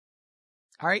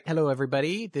All right. Hello,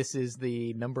 everybody. This is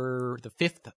the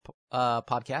fifth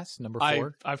podcast, number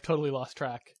 4. I've totally lost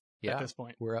track at this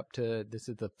point. We're up to, this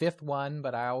is the 5th one,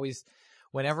 but I always,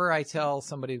 whenever I tell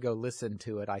somebody to go listen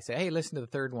to it, I say, hey, listen to the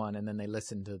 3rd one, and then they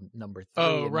listen to number 3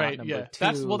 Oh, and right, not number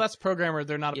yeah. 2. That's programmer.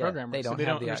 They're not a programmer. They don't, so they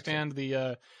don't understand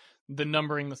the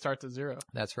numbering that starts at 0.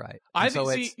 That's right. I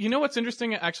think, you know what's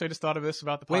interesting? Actually, I just thought of this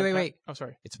about the podcast. Wait. Oh,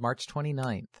 sorry. It's March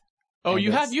 29th. Oh,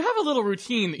 you have a little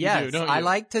routine that you do, don't you? I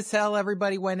like to tell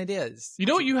everybody when it is. You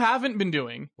know what you haven't been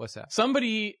doing? What's that?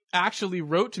 Somebody actually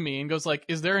wrote to me and goes like,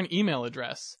 is there an email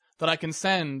address that I can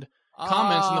send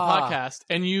comments in the podcast?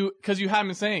 And because you haven't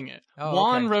been saying it.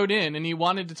 Juan wrote in and he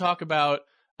wanted to talk about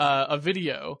a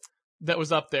video that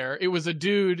was up there. It was a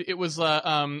dude. It was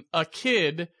a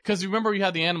kid. Because remember we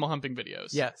had the animal humping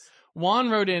videos. Yes.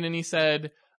 Juan wrote in and he said,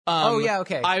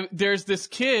 there's this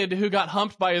kid who got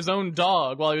humped by his own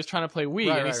dog while he was trying to play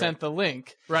Wii, and he sent the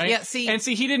link, right? Yeah,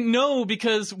 see, he didn't know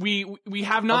because we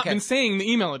have not been saying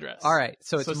the email address. All right,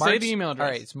 so March, say the email address.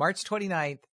 All right, it's March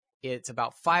 29th. It's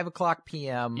about 5:00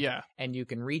 p.m. Yeah. And you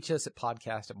can reach us at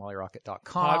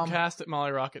podcast@mollyrocket.com.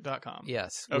 Podcast@mollyrocket.com.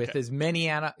 Yes. Okay. With as many,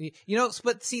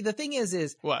 but see, the thing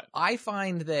is what? I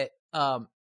find that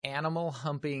animal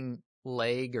humping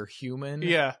leg or human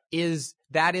is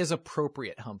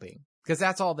appropriate humping because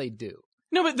that's all they do.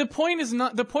 No, but the point is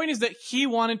that he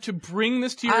wanted to bring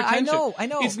this to your attention. I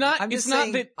know. It's not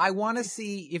saying that I want to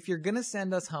see if you're going to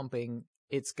send us humping,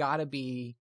 it's got to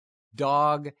be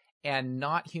dog and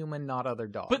not human, not other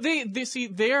dog. But they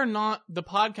are not the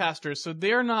podcasters, so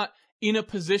they're not in a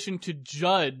position to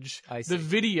judge the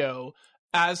video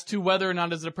as to whether or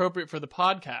not it's appropriate for the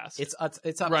podcast. It's up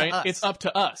right? to us. It's up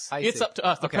to us. It's up to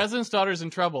us. The president's daughter's in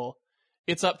trouble.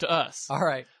 It's up to us. All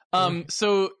right.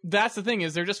 So that's the thing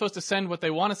is they're just supposed to send what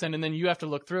they want to send and then you have to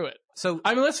look through it. So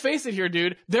I mean, let's face it here,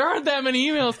 dude. There aren't that many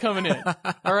emails coming in.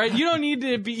 All right. You don't need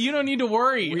to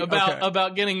worry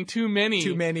about getting too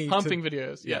many humping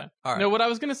videos. Yeah. All right. No, what I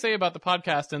was going to say about the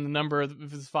podcast and the number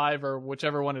if it's 5 or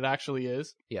whichever one it actually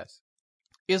is. Yes.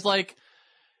 Is like,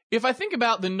 if I think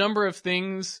about the number of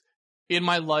things in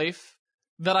my life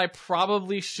that I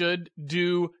probably should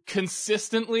do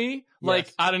consistently,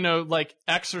 like, I don't know, like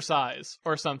exercise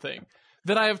or something,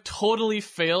 that I have totally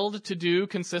failed to do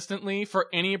consistently for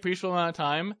any appreciable amount of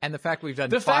time. And the fact we've done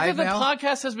 5 now? The fact that the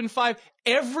podcast has been 5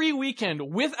 every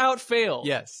weekend without fail.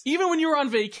 Yes. Even when you were on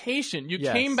vacation, you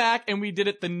came back and we did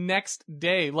it the next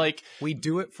day. Like, we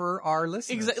do it for our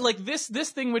listeners. Like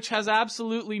this thing which has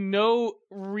absolutely no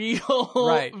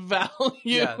real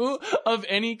value of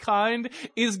any kind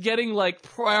is getting like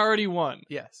priority 1.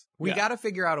 Yes. We got to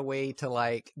figure out a way to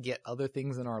like get other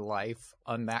things in our life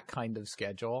on that kind of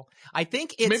schedule. I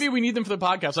think maybe we need them for the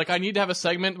podcast. Like I need to have a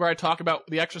segment where I talk about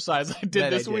the exercise I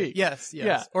did this week. Yes.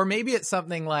 Yeah. Or maybe it's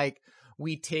something like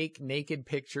we take naked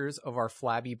pictures of our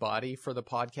flabby body for the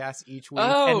podcast each week,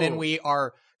 and then we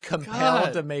are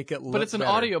compelled to make it look But it's an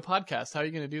better. audio podcast. How are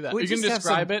you going to do that? We Are you going to just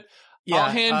describe it? Yeah,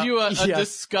 I'll hand you a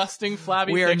disgusting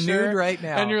flabby picture. We are nude right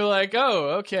now. And you're like,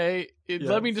 oh, okay.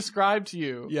 Let me describe to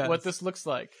you what this looks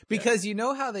like. Because you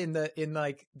know how in the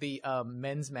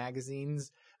men's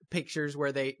magazines pictures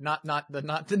where they not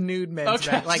the nude men's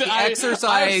like the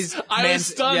exercise I was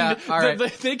stunned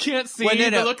that they can't see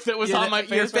the look that was on my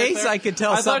face. Your face right there. I could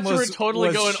tell I something thought you were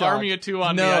totally going shocked. Army of 2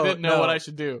 on me. I didn't know what I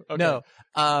should do. Okay. No.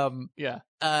 And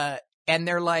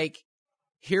they're like,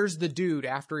 here's the dude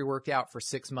after he worked out for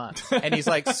 6 months. And he's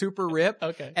like super ripped.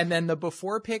 Okay. And then the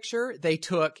before picture they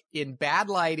took in bad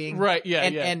lighting. Right,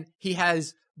 And he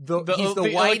has he's the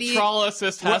whitey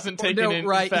electrolysis hasn't taken in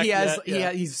effect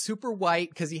yet. He's super white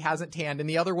because he hasn't tanned, and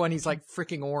the other one he's like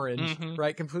freaking orange,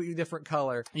 right? Completely different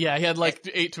color. Yeah, he had like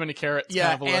ate too many carrots. Yeah,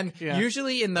 kind of a look. And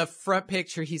usually in the front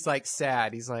picture he's like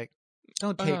sad. He's like,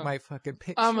 don't take my fucking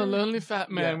picture. I'm a lonely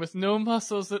fat man with no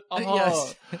muscles at all.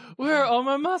 Yes. Where are all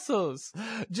my muscles?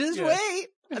 Just wait,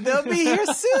 they'll be here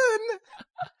soon.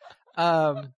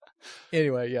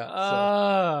 Anyway,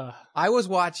 so I was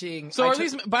watching. So,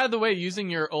 by the way, using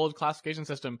your old classification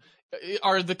system,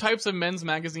 are the types of men's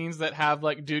magazines that have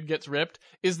like dude gets ripped?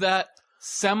 Is that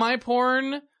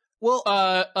semi-porn? Well,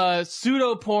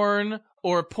 pseudo porn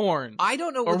or porn? I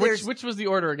don't know. Or which was the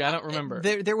order again? I don't remember.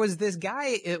 There was this guy.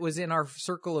 It was in our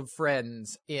circle of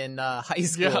friends in high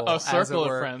school. Yeah, a circle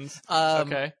of friends.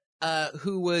 Okay.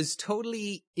 Who was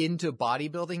totally into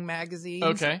bodybuilding magazines.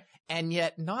 Okay. And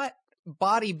yet not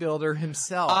bodybuilder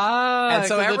himself. And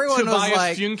so everyone was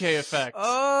like, Junke effect.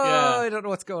 I don't know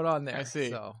what's going on there. I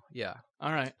see. So, yeah.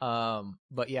 All right.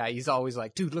 But yeah, he's always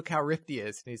like, dude, look how ripped he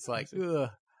is. And he's like, ugh.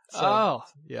 So,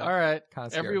 yeah. All right. Kind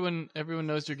of scary. Everyone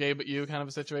knows you're gay but you kind of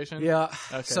a situation? Yeah.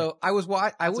 Okay. So I was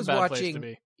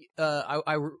watching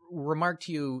I remarked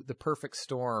to you the perfect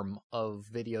storm of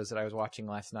videos that I was watching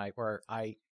last night where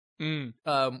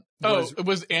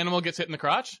was animal gets hit in the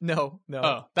crotch? No.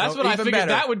 Oh, that's what I figured. Better.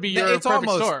 That would be your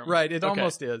perfect storm. Right, it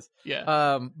almost is.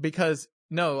 Yeah. Because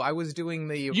I was doing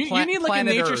the you need like a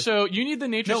nature show. You need the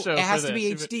nature show. It has to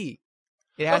be HD.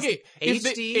 It has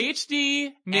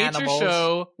HD nature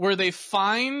show where they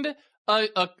find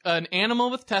an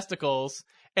animal with testicles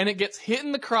and it gets hit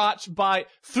in the crotch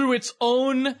through its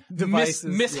own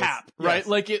mishap, right? Yes.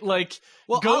 Like it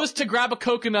goes to grab a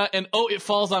coconut and it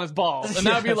falls on his balls. And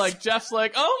that would be like, Jeff's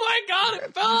like, oh my God,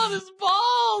 it fell on his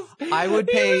balls. I would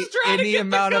pay any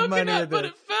amount of money to but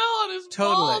it fell on his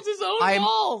balls, his own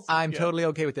balls. I'm totally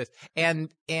okay with this. And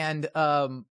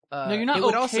no, you're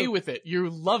not okay with it. You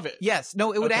love it. Yes.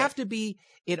 No, it would have to be,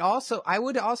 I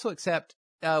would also accept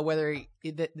whether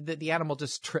the animal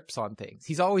just trips on things.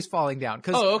 He's always falling down.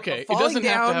 It doesn't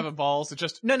have to have a balls. It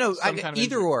just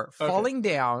either or. Falling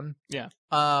down. Yeah.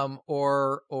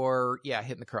 Or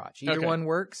hitting the crotch. Either one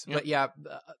works. Yep.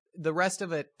 But the rest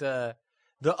of it.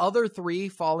 The other three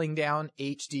falling down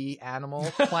HD animal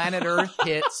planet Earth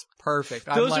hits perfect.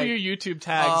 Those are your YouTube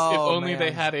tags. If only they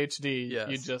had HD,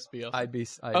 you'd just be. I'd be.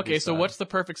 So what's the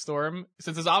perfect storm?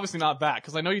 Since it's obviously not that,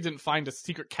 because I know you didn't find a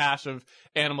secret cache of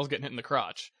animals getting hit in the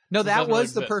crotch. No, that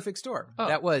was the perfect storm. Oh.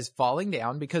 That was falling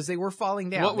down because they were falling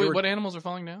down. What animals are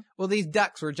falling down? Well, these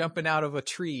ducks were jumping out of a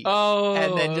tree.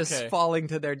 And then just falling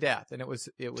to their death. And it was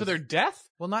to their death?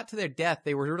 Well, not to their death.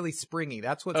 They were really springy.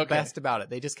 That's what's best about it.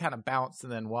 They just kind of bounce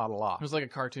and then waddle off. It was like a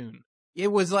cartoon. It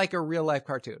was like a real life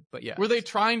cartoon, but yeah. Were they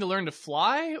trying to learn to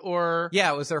fly or?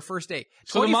 Yeah, it was their first day.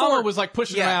 So the mama was like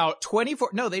pushing them out. 24.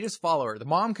 No, they just follow her. The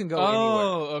mom can go anywhere.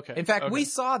 Oh, okay. In fact, we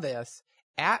saw this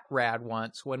at Rad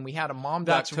once when we had a mom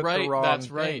duck took the wrong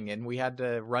thing and we had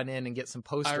to run in and get some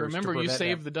posters. I remember you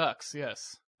saved the ducks.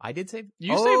 Yes. I did save.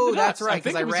 You saved the ducks. That's right.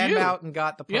 Because I ran out and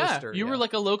got the poster. Yeah, you were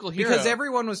like a local hero. Because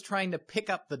everyone was trying to pick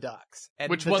up the ducks,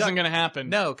 which wasn't going to happen.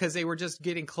 No, because they were just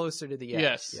getting closer to the edge.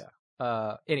 Yes. Yeah.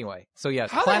 Anyway, so yes,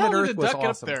 how Planet the hell Earth did the was duck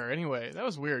awesome. Get up there? Anyway, that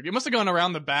was weird. You must have gone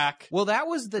around the back. Well, that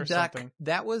was the duck. Something.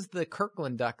 That was the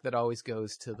Kirkland duck that always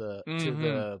goes to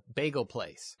the bagel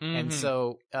place, and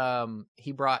so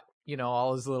he brought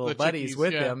all his little buddies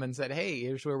with him and said, "Hey,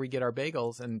 here's where we get our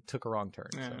bagels," and took a wrong turn.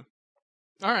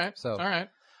 Yeah. So. All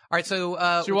right.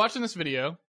 So you're watching this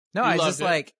video. No, I was just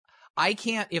like, I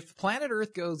can't. If Planet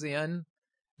Earth goes in.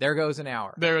 There goes an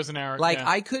hour. There is an hour. Like,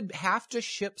 I could have to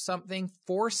ship something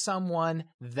for someone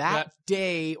that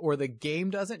day or the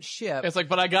game doesn't ship. It's like,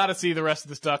 but I got to see the rest of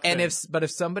this duck thing. But if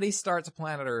somebody starts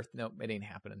Planet Earth, nope, it ain't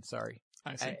happening. Sorry.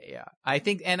 I see. I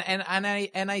think, and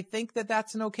I think that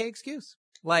that's an okay excuse.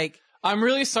 Like, I'm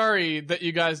really sorry that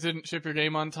you guys didn't ship your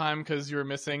game on time because you were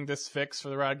missing this fix for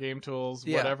the Rad Game Tools,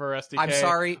 whatever SDK. I'm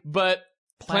sorry. But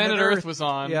Planet Earth was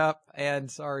on. Yep.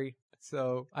 And sorry.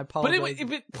 So I apologize.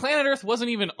 But Planet Earth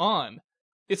wasn't even on.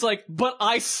 It's like, but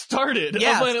I started.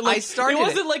 Yes, I started. It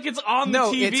wasn't like it's on the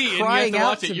TV it's and you crying have to out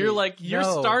watch it. to You're me. like, you're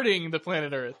starting the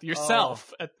Planet Earth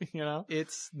yourself.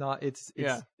 It's not. It's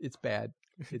bad.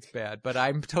 It's bad. But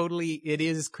I'm totally. It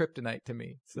is kryptonite to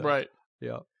me. So, right.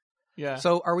 Yeah. Yeah.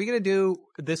 So are we going to do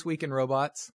This Week in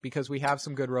Robots? Because we have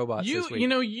some good robots this week.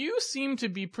 You seem to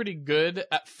be pretty good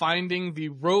at finding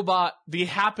the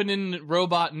happening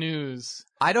robot news.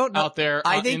 I don't know. Out there.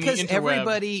 I think because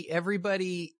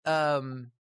everybody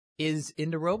is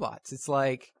into robots. It's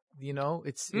like,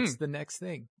 it's the next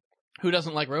thing. Who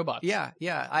doesn't like robots? Yeah.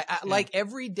 I like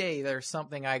every day there's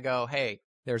something I go, hey,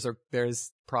 there's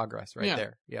progress right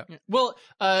there. Yeah. Well,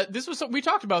 we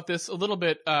talked about this a little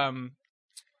bit,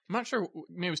 I'm not sure,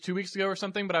 maybe it was 2 weeks ago or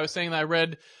something, but I was saying that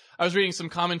I was reading some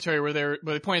commentary where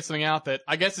they pointed something out that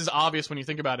I guess is obvious when you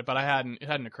think about it, but it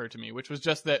hadn't occurred to me, which was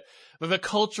just that the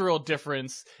cultural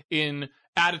difference in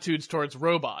attitudes towards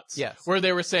robots. Yes. Where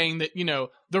they were saying that,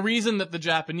 the reason that the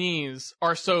Japanese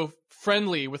are so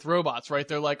friendly with robots, right?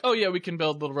 They're like, oh yeah, we can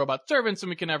build little robot servants and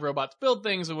we can have robots build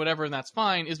things and whatever, and that's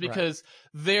fine, is because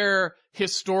their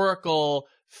historical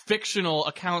fictional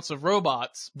accounts of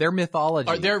robots. Their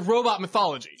mythology. Their robot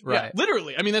mythology. Right. Yeah,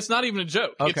 literally. I mean, that's not even a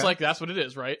joke. Okay. It's like, that's what it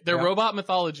is, right? Their robot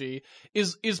mythology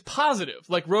is positive.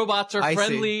 Like, robots are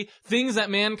friendly, things that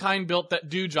mankind built that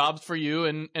do jobs for you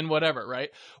and whatever, right?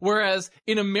 Whereas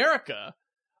in America,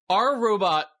 our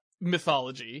robot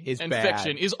mythology and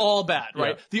fiction is all bad,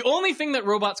 right? Yeah. The only thing that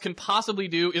robots can possibly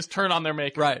do is turn on their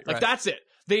maker. Right. Like, that's it.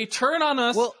 They turn on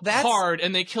us hard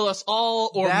and they kill us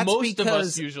all, or most of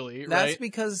us usually, right? That's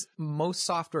because most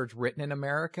software is written in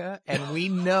America, and we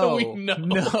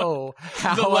know,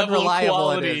 how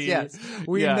unreliable it is. Yes,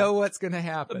 we know what's going to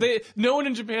happen. No one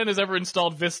in Japan has ever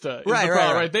installed Vista.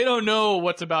 Right. They don't know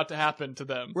what's about to happen to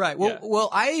them. Right. Well,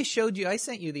 I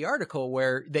sent you the article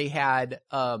where they had,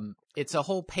 it's a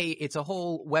whole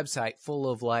website full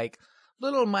of like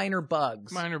little minor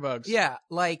bugs. Yeah.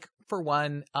 Like, for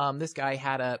one, this guy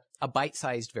had a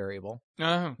bite-sized variable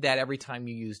that every time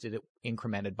you used it, it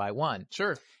incremented by 1.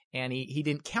 Sure. And he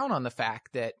didn't count on the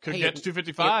fact that could get to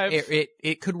 255.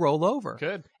 It could roll over.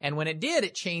 Could. And when it did,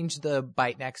 it changed the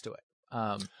byte next to it.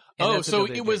 So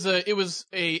it was a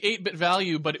 8-bit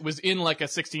value, but it was in like a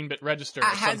 16-bit register.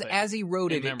 As he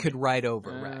wrote it, it could write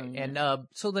over, right? And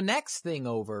so the next thing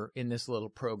over in this little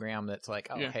program that's like,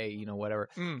 hey, whatever,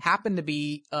 happened to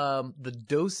be the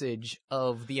dosage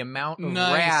of the amount of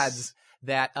rads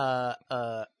that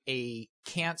a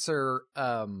cancer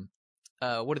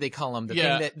what do they call them? Thing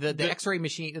that the X-ray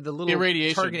machine, the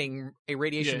little targeting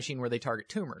irradiation machine where they target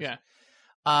tumors. Yeah.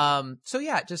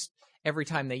 Just every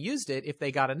time they used it, if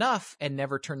they got enough and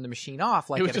never turned the machine off,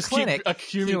 like at a clinic,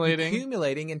 keep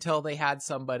accumulating until they had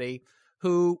somebody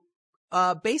who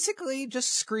basically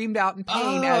just screamed out in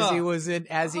pain as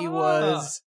he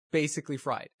was basically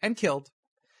fried and killed.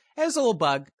 And there's a little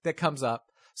bug that comes up.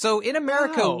 So in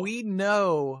America, we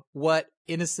know what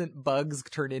innocent bugs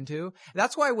turn into.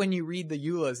 That's why when you read the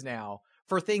EULAs now,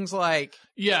 for things like...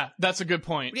 Yeah, that's a good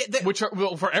point. Which are,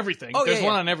 for everything. There's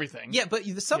one on everything. Yeah, but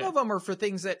some of them are for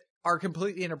things that are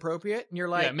completely inappropriate, and you're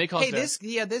like, hey,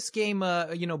 this game,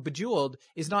 Bejeweled,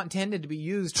 is not intended to be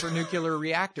used for nuclear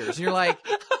reactors. And you're like...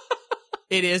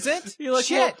 It isn't? You're like,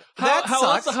 shit. Well,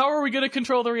 how are we going to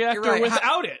control the reactor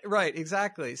without it? Right,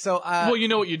 exactly. So, well, you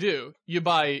know what you do? You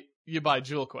buy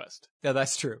Jewel Quest. Yeah,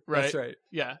 that's true. Right? That's right.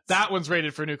 Yeah, that one's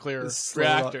rated for nuclear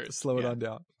reactors. Slow it on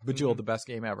down. Bejeweled, the best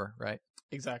game ever, right?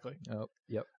 Exactly. Oh,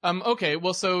 yep. Okay.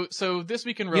 Well, so This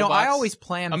Week in Robots. I always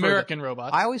plan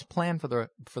robots. I always plan for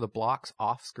the blocks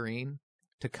off screen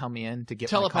to come in to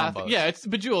get my combos. Yeah, it's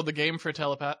Bejeweled, the game for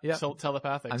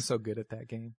telepathics. I'm so good at that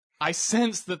game. I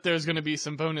sense that there's going to be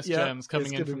some bonus gems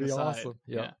coming in from the side. Awesome.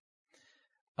 Yeah.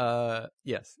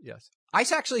 Yes. I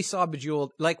actually saw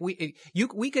Bejeweled. Like we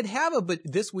could have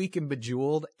This Week in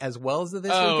Bejeweled as well as the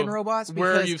This Week in Robots.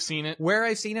 Where you've seen it? Where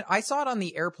I've seen it, I saw it on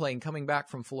the airplane coming back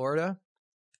from Florida.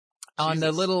 On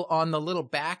the little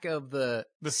back of the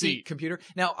seat computer.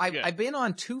 Now I've been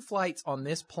on 2 flights on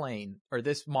this plane, or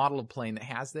this model of plane that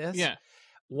has this. Yeah.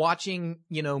 Watching,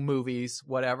 movies,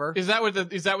 whatever. Is that what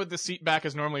the seat back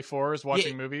is normally for? Is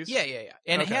watching movies? Yeah.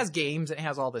 And it has games and it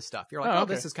has all this stuff. You're like,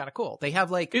 this is kind of cool. They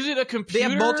have like, is it a computer?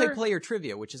 They have multiplayer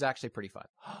trivia, which is actually pretty fun.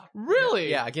 Really?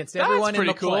 Yeah, against everyone in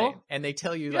the plane, and they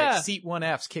tell you like seat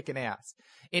 1F's kicking ass.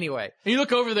 Anyway, and you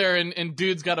look over there and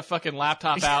dude's got a fucking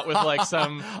laptop out with like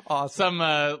some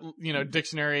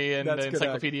dictionary and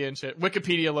encyclopedia and shit.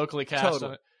 Wikipedia locally cast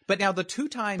on it. But now the 2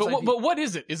 times. But what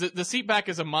is it? Is it the seat back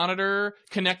is a monitor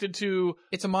connected to?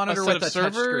 It's a monitor with a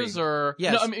servers, or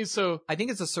yes. No, I mean, so I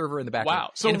think it's a server in the back.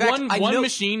 Wow. So one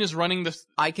machine is running the.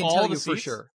 I can tell you for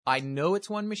sure. I know it's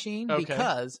one machine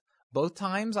because both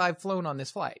times I've flown on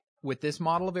this flight with this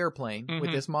model of airplane,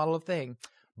 with this model of thing,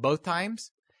 both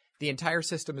times the entire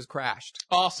system has crashed.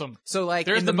 Awesome. So like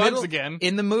there's the bugs again.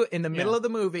 In the middle of the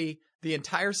movie, the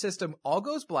entire system all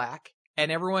goes black,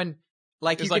 and everyone.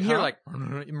 Like you can hear like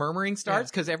murmuring starts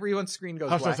because everyone's screen goes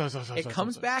black. It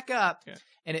comes back up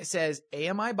and it says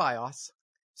AMI BIOS,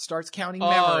 starts counting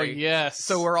memory. Oh, yes.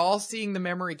 So we're all seeing the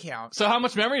memory count. So how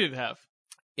much memory did it have?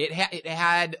 It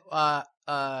had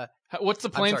what's the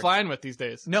plane flying with these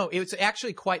days? No, it's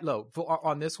actually quite low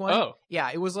on this one. Oh.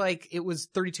 Yeah, it was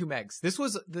 32 megs. This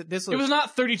was It was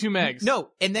not 32 megs. No,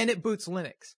 and then it boots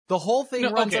Linux. The whole thing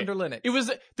runs under Linux.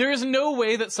 There is no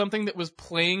way that something that was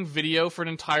playing video for an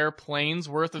entire plane's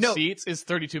worth of seats is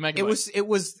 32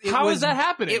 megabytes. How is that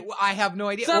happening? I have no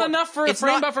idea. It's not enough for a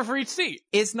frame buffer for each seat.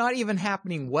 It's not even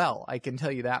happening well, I can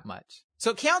tell you that much.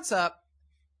 So it counts up.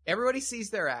 Everybody sees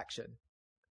their action.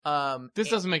 This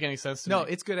doesn't make any sense to me. No,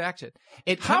 it's good action.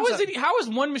 How is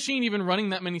one machine even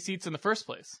running that many seats in the first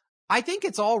place? I think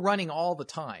it's all running all the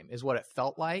time is what it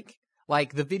felt like.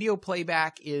 Like the video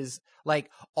playback is like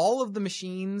all of the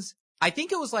machines. I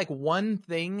think it was like one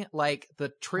thing, like the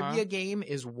trivia game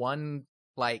is one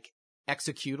like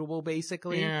executable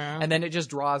basically. Yeah. And then it just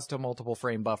draws to multiple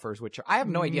frame buffers, which I have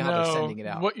no idea how they're sending it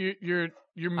out. What you're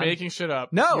making shit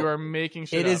up. No. You are making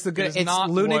shit up. It is the good. It's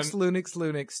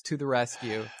Linux to the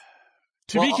rescue.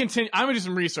 To be continued. I'm going to do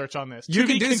some research on this. You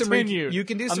can do some research.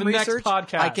 Next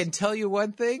podcast. I can tell you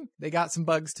one thing. They got some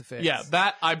bugs to fix. Yeah,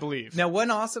 that I believe. Now,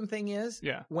 one awesome thing is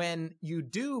when you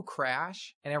do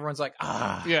crash and everyone's like,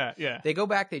 Yeah. They go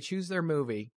back, they choose their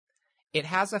movie. It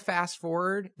has a fast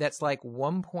forward that's like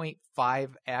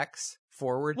 1.5x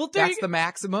forward. Well, that's the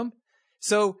maximum.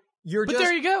 So But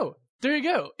there you go. There you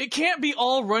go. It can't be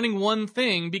all running one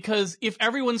thing, because if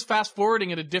everyone's fast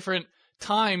forwarding at a different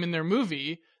time in their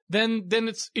movie, then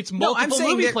it's multiple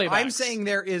movie playbacks. I'm saying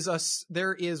there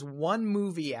is one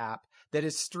movie app that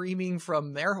is streaming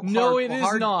from their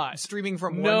streaming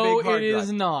from one big hard drive. No, it is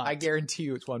not. I guarantee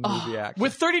you it's one movie app.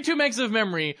 With 32 megs of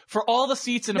memory for all the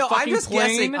seats in a fucking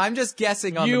plane. I'm just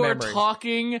guessing on the memory. You are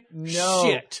talking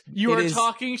shit. You are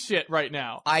talking shit right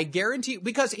now. I guarantee,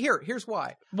 because here's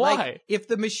why. Why? Like,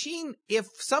 if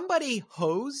somebody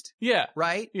hosed,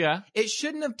 right? Yeah. It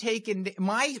shouldn't have taken,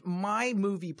 my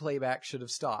movie playback should have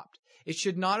stopped. It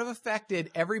should not have affected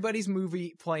everybody's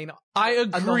movie playing. I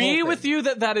agree with you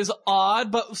that is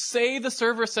odd, but say the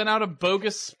server sent out a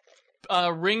bogus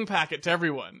ring packet to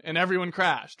everyone and everyone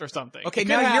crashed or something. Okay,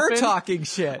 now you're talking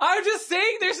shit. I'm just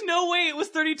saying there's no way it was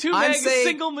 32 meg,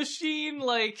 single machine,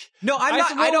 like... No, I'm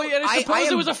not... I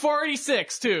suppose it was a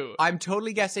 486 too. I'm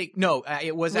totally guessing. No,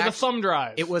 it was with a thumb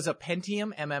drive. It was a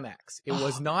Pentium MMX. It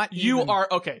was not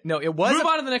okay. No, it was... Move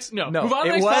on to the next... Move on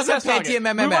to the next podcast topic.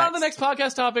 Move on to the next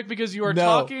podcast topic, because you are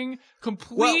talking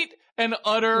complete... and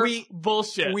utter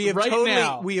bullshit. We have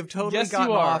totally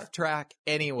gotten off track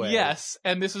anyway. Yes,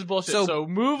 and this is bullshit. So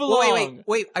move along.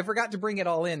 Wait. I forgot to bring it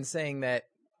all in, saying that,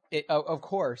 of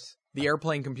course, the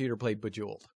airplane computer played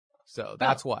Bejeweled. So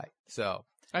that's why. So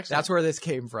excellent. That's where this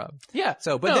came from. Yeah.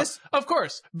 So, of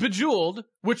course, Bejeweled,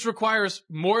 which requires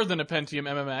more than a Pentium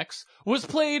MMX, was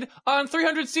played on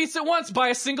 300 seats at once by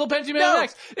a single Pentium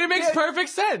MMX. It makes perfect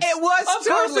sense. It was Of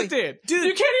course it did. Dude,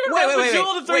 you can't even run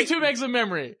Bejeweled at 32 megs of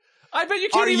memory. I bet you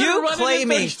can't even run it at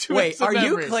 32 megs of memory. Are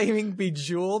you claiming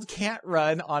Bejeweled can't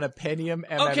run on a Pentium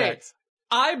MMX? Okay.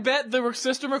 I bet the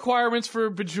system requirements for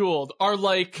Bejeweled are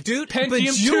like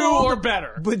Pentium 2 or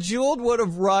better. Bejeweled would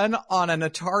have run on an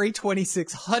Atari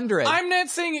 2600. I'm not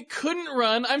saying it couldn't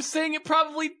run. I'm saying it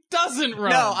probably doesn't run.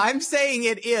 No, I'm saying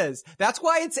it is. That's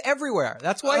why it's everywhere.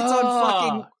 That's why it's on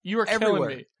fucking You are everywhere.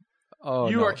 killing me. Oh,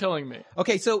 you are killing me.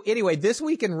 Okay, so anyway, This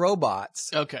Week in Robots.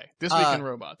 Okay, This Week in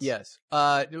Robots. Yes.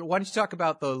 Why don't you talk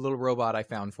about the little robot I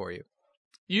found for you?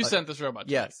 You sent this robot to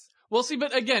me. Yes. Well, see,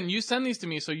 but again, you send these to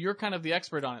me, so you're kind of the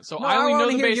expert on it. So I only know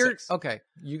the basics. Okay,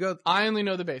 you go. I only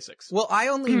know the basics. Well, I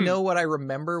only know what I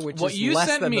remember, which is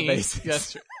less than the basics.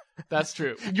 That's true. That's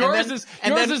true. Yours is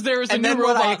there is a new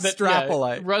robot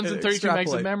that runs in 32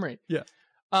 megs of memory. Yeah.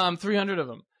 300 of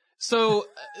them. So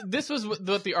this was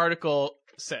what the article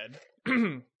said.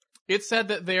 It said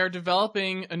that they are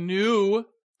developing a new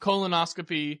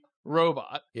colonoscopy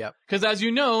robot. Yep. Because as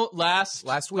you know,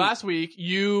 last week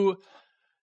you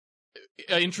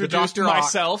introduced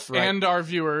myself and our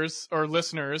viewers or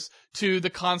listeners to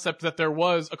the concept that there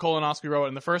was a colonoscopy robot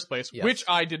in the first place, which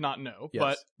I did not know,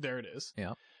 but there it is.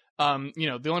 Yeah.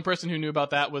 The only person who knew about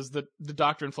that was the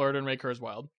doctor in Florida and Ray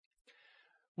Kurzweil.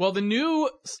 Well, the new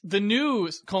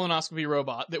colonoscopy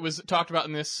robot that was talked about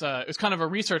in this, it was kind of a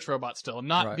research robot still,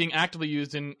 not being actively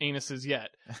used in anuses yet,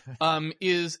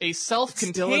 is a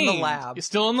self-contained... Still in the lab. It's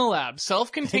still in the lab.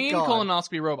 Self-contained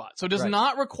colonoscopy robot. So it does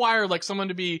not require like someone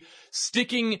to be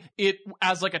sticking it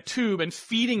as like a tube and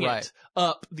feeding it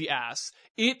up the ass.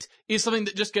 It is something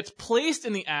that just gets placed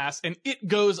in the ass and it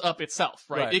goes up itself,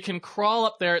 right? It can crawl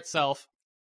up there itself,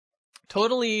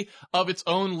 totally of its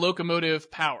own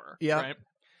locomotive power, right?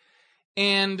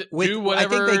 And do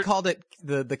whatever. I think they called it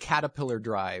the Caterpillar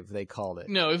Drive. They called it.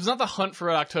 No, it was not the Hunt for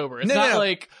Red October. It's not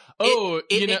like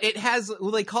it has.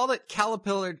 Well, they called it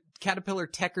Caterpillar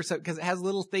Tech or something because it has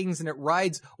little things and it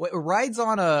rides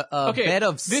on a bed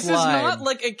of slime. This is not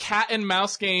like a cat and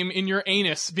mouse game in your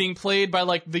anus being played by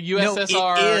like the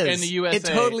USSR and the USA. It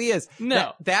totally is.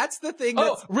 No, that's the thing.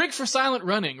 Rig for silent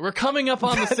running. We're coming up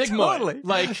on the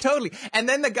sigmoid. Totally. And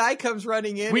then the guy comes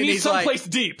running in. We need someplace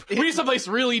deep. We need someplace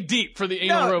really deep for the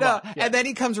anal robot. No. Yeah. And then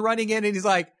he comes running in and he's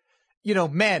like,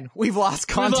 men, we've lost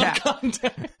contact.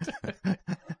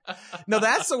 No,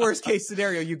 that's the worst case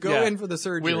scenario. You go in for the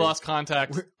surgery. We lost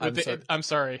contact. I'm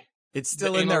sorry. It's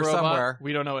still in there somewhere.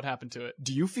 We don't know what happened to it.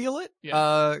 Do you feel it?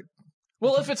 Yeah.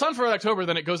 Well, if it's Hunt for Red October,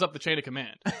 then it goes up the chain of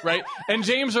command, right? And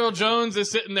James Earl Jones is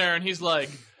sitting there and he's like,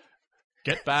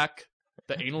 get back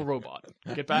the anal robot.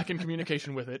 Get back in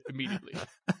communication with it immediately.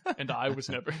 And I was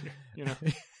never here,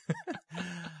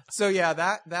 So yeah,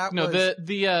 that no, was...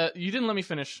 you didn't let me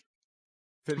finish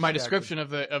my description of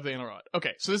the anal robot.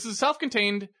 Okay, so this is a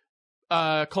self-contained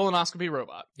colonoscopy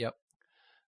robot. Yep.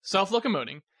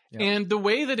 self-locomoting. Yep. And the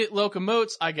way that it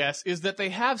locomotes, I guess, is that they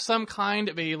have some kind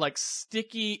of a like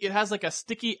sticky, it has like a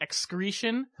sticky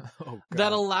excretion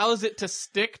that allows it to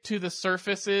stick to the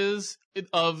surfaces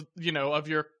of, you know, of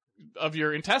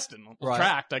your intestinal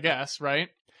tract, I guess, right?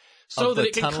 So that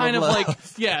it can kind of like,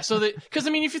 so that, because I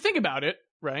mean, if you think about it,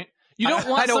 right? You don't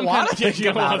want you don't want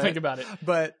to think about it.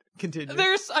 But continue.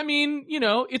 There's, I mean, you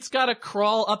know, it's got to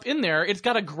crawl up in there. It's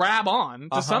got to grab on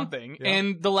to something. Yeah.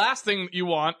 And the last thing you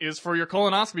want is for your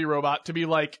colonoscopy robot to be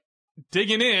like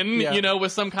digging in, you know,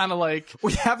 with some kind of like...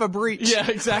 We have a breach. Yeah,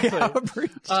 exactly. We have a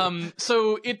breach.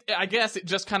 So I guess it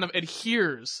just kind of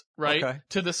adheres, right,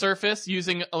 to the surface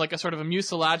using like a sort of a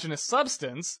mucilaginous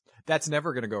substance. That's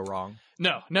never going to go wrong.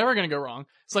 No, never going to go wrong.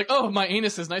 It's like, oh, my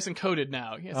anus is nice and coated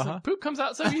now. Yeah, so poop comes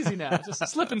out so easy now. Just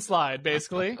slip and slide,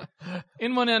 basically.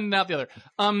 In one end and out the other.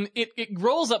 It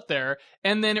rolls up there,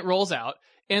 and then it rolls out.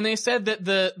 And they said that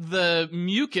the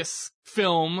mucus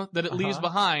film that it leaves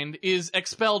behind is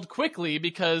expelled quickly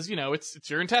because, you know, it's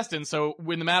your intestines. So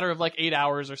in the matter of like 8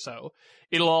 hours or so,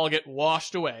 it'll all get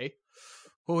washed away.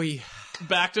 Oy.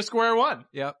 Back to square one.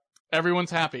 Yep.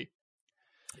 Everyone's happy.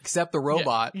 Except the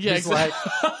robot. Yeah, exactly.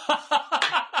 Like,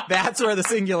 that's where the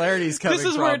singularity's coming from.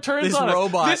 This is where it turns on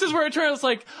robot. This is where it turns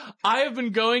like, I have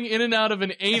been going in and out of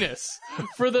an anus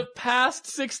for the past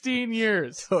 16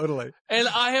 years. Totally. And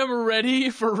I am ready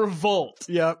for revolt.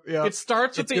 Yep. It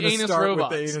starts with the anus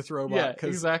robot. With the anus robot. Yeah,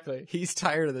 exactly. He's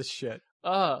tired of this shit.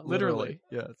 Literally.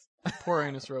 Yes. Poor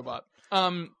anus robot.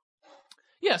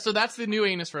 Yeah, so that's the new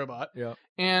anus robot. Yeah.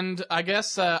 And I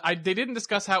guess they didn't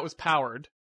discuss how it was powered.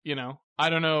 You know,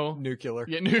 I don't know. Nuclear.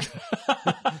 Yeah,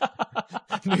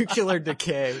 nuclear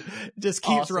decay just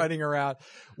keeps running around.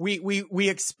 We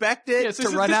expect it to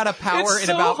run out of power in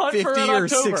about 50 or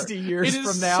 60 years from now.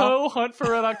 It is so Hunt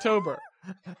for Red October.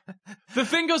 The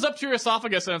thing goes up to your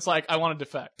esophagus and it's like, I want to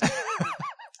defect.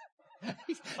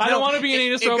 I don't want to be an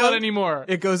anus robot anymore.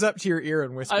 It goes up to your ear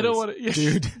and whispers. I don't want to.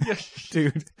 Dude.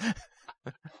 Dude.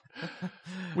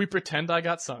 We pretend I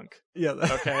got sunk. Yeah.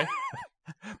 Okay.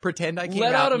 Pretend I came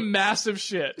Let out a massive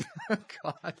shit.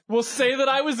 God. We'll say that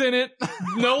I was in it.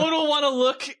 No one will want to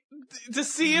look to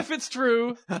see if it's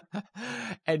true.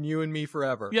 And you and me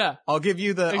forever. Yeah. I'll give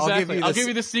you the I'll give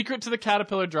you the secret to the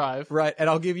Caterpillar drive. Right, and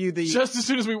I'll give you the just as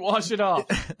soon as we wash it off.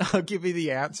 I'll give you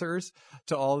the answers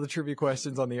to all the trivia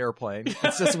questions on the airplane.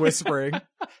 It's just whispering.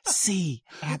 C.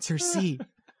 Answer C.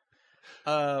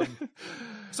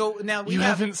 So now you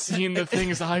haven't seen the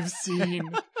things I've seen.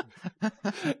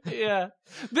 Yeah.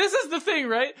 This is the thing,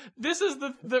 right? This is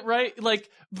the right, like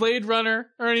Blade Runner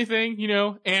or anything, you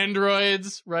know,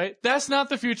 androids, right? That's not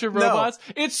the future of robots.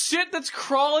 No. It's shit that's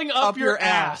crawling up your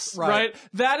ass, right?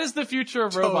 That is the future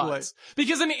of robots.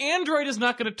 Because an android is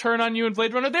not going to turn on you in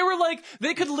Blade Runner. They were like,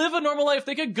 they could live a normal life.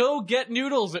 They could go get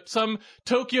noodles at some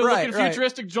Tokyo-looking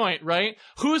futuristic joint, right?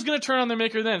 Who's going to turn on their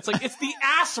maker then? It's like, it's the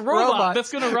ass robot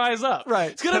that's going to rise up.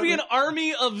 Right. It's going to be an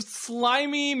army of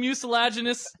slimy,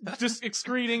 mucilaginous, just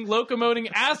excreting, locomoting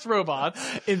ass robots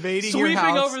invading your house,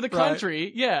 sweeping over the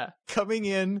country. Yeah. Coming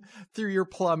in through your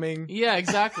plumbing. Yeah,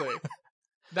 exactly.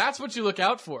 That's what you look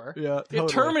out for. Yeah, totally.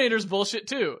 Terminator's bullshit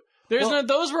too.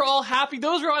 Those were all happy.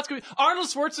 Those robots could be, Arnold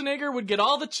Schwarzenegger would get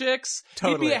all the chicks.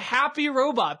 Totally. He'd be a happy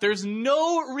robot. There's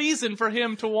no reason for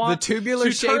him to want the tubular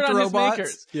to turn on robots. His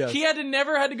makers. Yes. He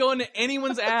never had to go into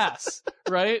anyone's ass,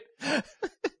 right?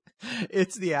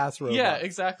 It's the ass robot. Yeah,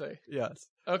 exactly. Yes.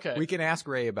 Okay. We can ask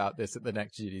Ray about this at the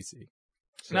next GDC.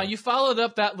 So. Now you followed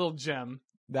up that little gem.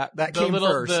 That came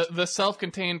first. The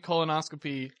self-contained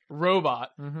colonoscopy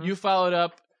robot. Mm-hmm. You followed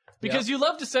up because you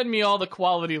love to send me all the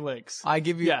quality links. I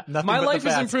give you nothing My but life the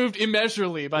is best. improved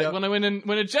immeasurably by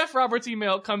when a Jeff Roberts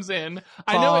email comes in.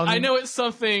 I know it's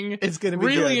something. It's going to be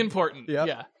really good. important.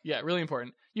 Yep. Yeah, really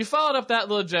important. You followed up that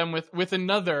little gem with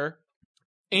another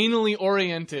anally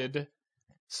oriented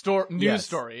news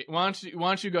story. Why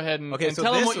don't you go ahead and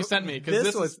tell them what you sent me?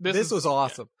 Because this was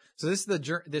awesome. So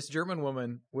this German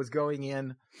woman was going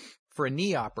in for a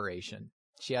knee operation.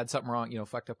 She had something wrong,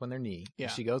 fucked up on their knee. Yeah.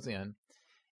 She goes in,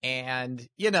 and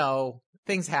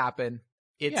things happen.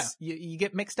 You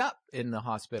get mixed up in the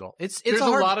hospital. There's a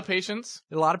lot of patients.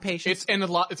 A lot of patients.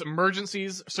 It's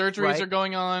emergencies. Surgeries are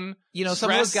going on. Some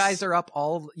of those guys are up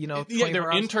all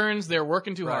they're interns. They're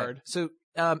working too hard. So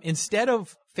instead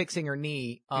of fixing her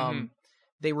knee,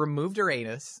 they removed her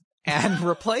anus and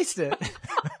replaced it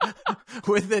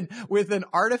with an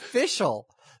artificial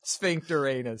sphincter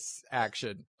anus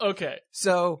action. Okay.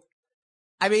 So,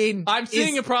 I mean, I'm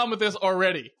seeing a problem with this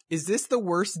already. Is this the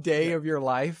worst day of your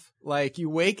life? Like, you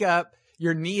wake up,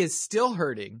 your knee is still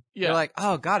hurting. Yeah. You're like,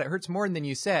 oh God, it hurts more than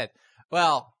you said.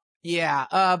 Well, yeah,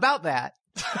 about that.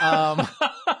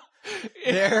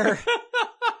 They're,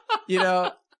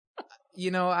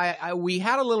 we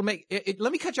had a little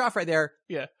let me cut you off right there.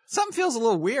 Yeah. Something feels a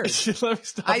little weird. Let me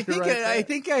stop I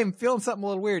think I'm feeling something a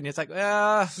little weird. And it's like,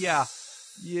 yeah,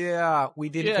 we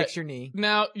didn't fix your knee.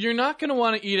 Now, you're not going to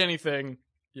want to eat anything.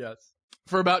 Yes.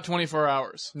 For about 24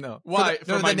 hours. No. Why?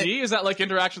 For my knee? Is that like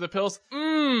interaction with the pills?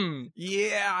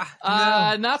 Yeah.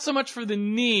 No. Not so much for the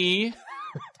knee,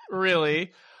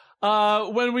 really.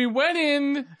 When we went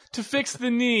in to fix the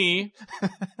knee,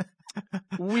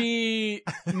 we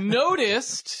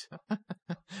noticed...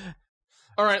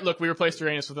 All right, look, we replaced your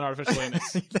anus with an artificial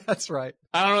anus. That's right.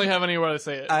 I don't really have anywhere to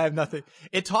say it. I have nothing.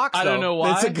 It talks, I don't know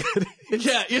why. It's a good...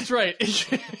 Yeah, it's right.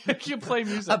 You play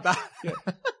music.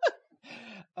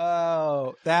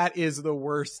 Oh, that is the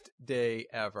worst day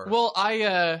ever. Well,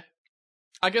 I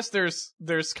guess there's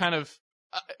kind of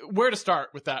where to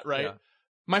start with that, right? Yeah.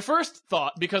 My first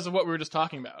thought, because of what we were just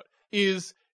talking about,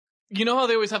 is you know how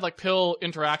they always have like pill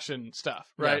interaction stuff,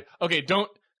 right? Yeah. Okay, don't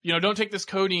take this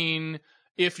codeine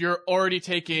if you're already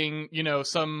taking,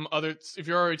 if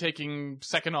you're already taking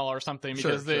Seconal or something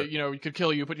because it could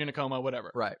kill you, put you in a coma,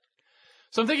 whatever. Right.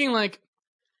 So I'm thinking like,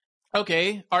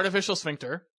 okay, artificial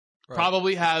sphincter. Right.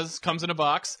 Probably comes in a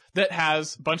box that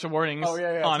has a bunch of warnings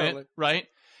on it, right?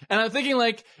 And I'm thinking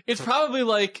like, it's probably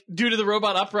like, due to the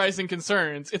robot uprising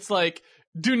concerns, it's like,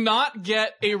 do not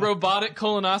get a robotic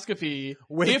colonoscopy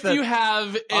if you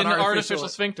have an artificial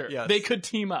sphincter. Yes. They could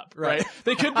team up, right?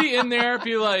 They could be in there,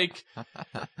 be like,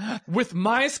 with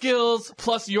my skills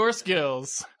plus your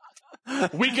skills,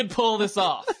 we could pull this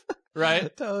off,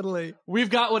 right? Totally. We've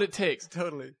got what it takes.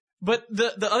 Totally. But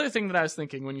the other thing that I was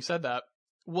thinking when you said that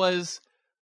was,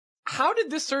 how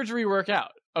did this surgery work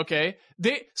out? Okay.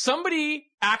 Somebody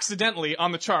accidentally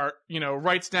on the chart,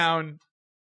 writes down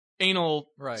anal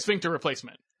sphincter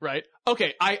replacement, right?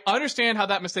 Okay. I understand how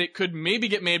that mistake could maybe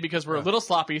get made because we're a little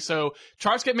sloppy. So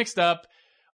charts get mixed up.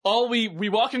 We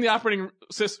walk in the operating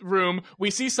room, we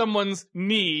see someone's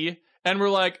knee, and we're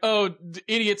like, oh,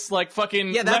 idiots, like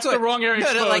fucking left the wrong area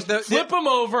exposed. Flip them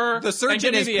over. The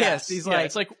surgeon is pissed. He's like,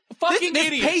 it's like, fucking this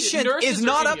idiot. Patient is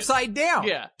not upside down.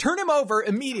 Yeah. Turn him over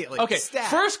immediately. Okay.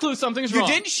 Stat. First clue, something's wrong.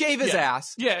 You didn't shave his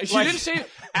ass. Yeah. You didn't shave.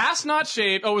 Ass not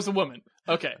shaved. Oh, it was a woman.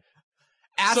 Okay.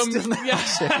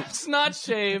 Ass not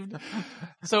shaved.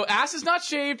 So ass is not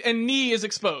shaved and knee is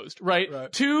exposed,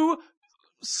 right? Two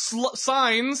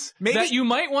signs that you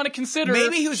might want to consider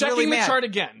checking really the chart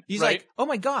again. He's like, oh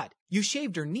my God, you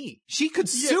shaved her knee. She could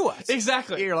sue us.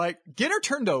 Exactly. You're like, get her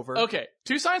turned over. Okay.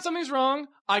 Two signs something's wrong.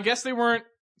 I guess they weren't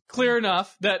clear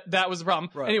enough that was the problem.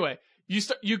 Right. Anyway,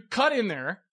 you cut in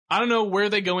there. I don't know where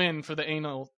they go in for the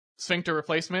anal sphincter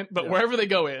replacement, but wherever they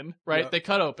go in, right, they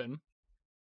cut open.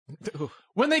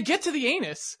 When they get to the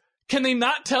anus, can they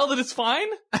not tell that it's fine?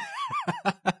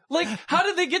 Like, how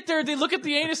did they get there? They look at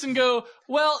the anus and go,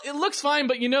 well, it looks fine,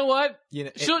 but you know what?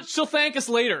 She'll thank us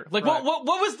later. Like, what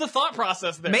was the thought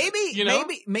process there?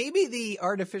 Maybe the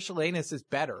artificial anus is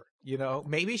better.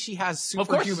 Maybe she has superhuman powers.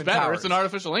 Of course it's better. Powers. It's an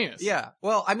artificial anus. Yeah.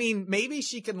 Well, I mean, maybe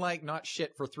she can like not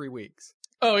shit for 3 weeks.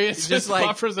 Oh, yeah. It just like,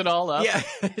 buffers it all up. Yeah.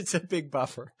 It's a big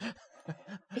buffer.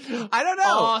 I don't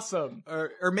know. Awesome.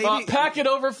 Or maybe packet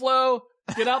overflow.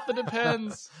 Get out the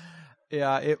Depends.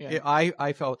 Yeah,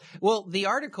 I felt well. The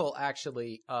article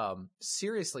actually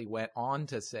seriously went on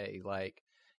to say, like,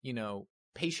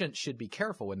 patients should be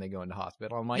careful when they go into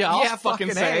hospital. I'm like, I'll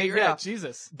fucking say,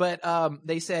 Jesus. But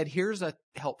they said, here's a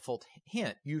helpful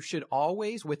hint: you should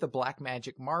always, with a black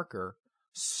magic marker,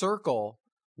 circle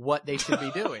what they should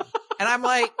be doing. And I'm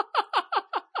like,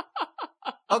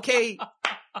 okay.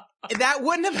 That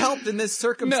wouldn't have helped in this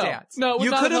circumstance. No,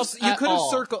 you could have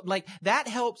circled, like, that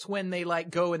helps when they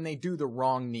like go and they do the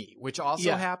wrong knee, which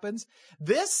also happens.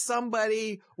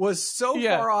 Somebody was so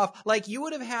far off, like you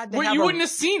would have had to you wouldn't have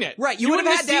seen it. Right. You would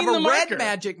have had to have a red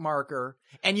magic marker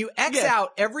and you X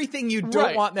out everything you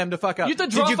don't want them to fuck up. You have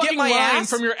to draw a fucking line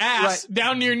from your ass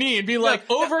down to your knee and be like,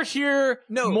 over here,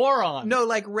 moron. No,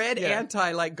 like red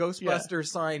anti, like Ghostbuster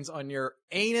signs on your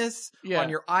anus, on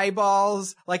your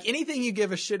eyeballs, like anything you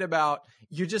give a shit about,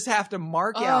 you just have to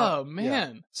mark out. Oh,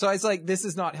 man. Yeah. So it's like, this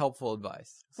is not helpful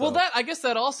advice. So. Well, I guess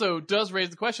that also does raise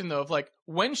the question, though, of like,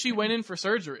 when she went in for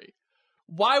surgery,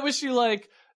 why was she like,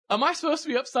 am I supposed to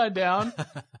be upside down?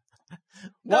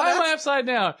 Why am I upside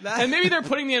down? And maybe they're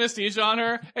putting the anesthesia on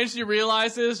her, and she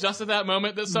realizes just at that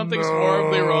moment that something's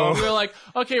horribly wrong. They're like,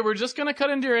 okay, we're just going to cut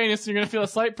into your anus, and you're going to feel a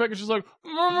slight prick, and she's like,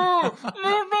 no, it's not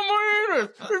my anus.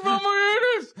 It's not my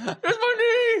anus. It's my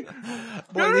knee.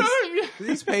 Boy,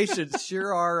 these patients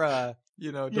sure are,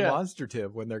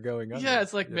 demonstrative when they're going under. Yeah,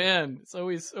 it's like, man, it's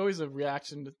always a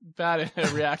bad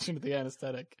reaction to the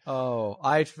anesthetic. Oh,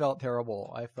 I felt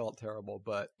terrible,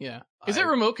 but yeah. Is it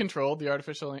remote controlled, the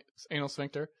artificial anal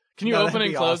sphincter? Can you open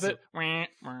and close it?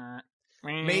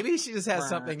 Maybe she just has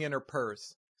something in her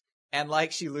purse, and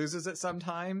like she loses it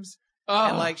sometimes,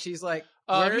 and like she's like,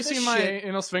 have you seen my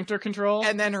anal sphincter control?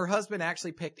 And then her husband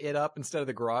actually picked it up instead of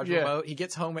the garage remote. He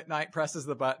gets home at night, presses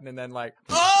the button, and then like,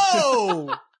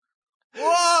 oh,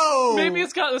 whoa! Maybe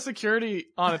it's got the security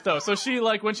on it though. So she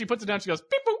like when she puts it down, she goes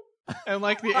beep boop, and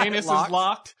like the anus is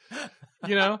locked.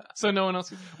 So no one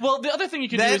else. Well, the other thing you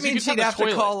could do is you could she'd have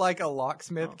to call like a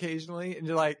locksmith occasionally, and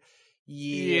you're like,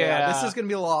 yeah, this is gonna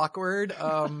be a little awkward.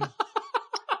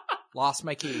 Lost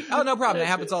my key. Oh, no problem. It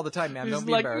happens all the time, man. Don't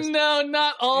be embarrassed. No,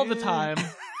 not all the time.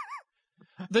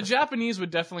 The Japanese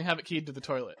would definitely have it keyed to the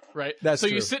toilet, right? That's so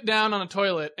true. You sit down on a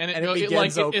toilet and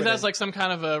it has like some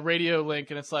kind of a radio link,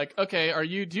 and it's like, okay,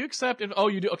 do you accept it? Oh,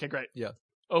 you do. Okay, great. Yeah.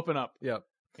 Open up. Yep.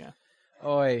 Yeah.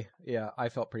 Oh, yeah. I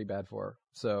felt pretty bad for her.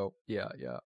 So yeah.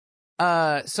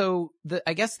 So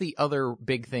I guess the other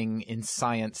big thing in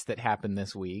science that happened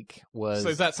this week was. So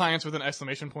is that science with an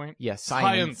exclamation point? Yes,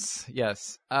 science.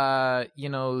 Yes. They're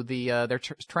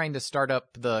trying to start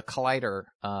up the collider,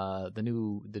 the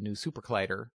new super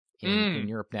collider in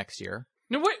Europe next year.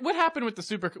 Now, what happened with the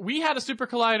super? We had a super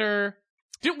collider.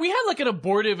 We had like an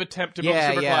abortive attempt to build a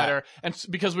super collider, and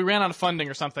because we ran out of funding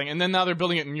or something, and then now they're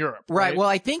building it in Europe. Right. Well,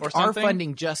 I think our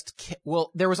funding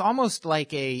there was almost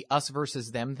like a us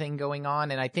versus them thing going on,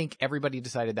 and I think everybody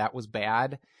decided that was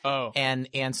bad. Oh.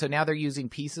 And so now they're using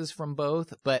pieces from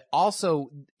both, but also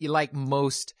like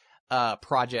most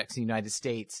projects in the United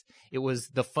States, it was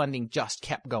the funding just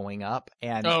kept going up,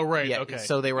 and okay.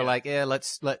 So they were like,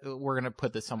 we're gonna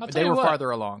put this somewhere. They were farther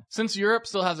along. Since Europe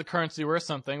still has a currency worth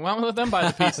something, why don't we let them buy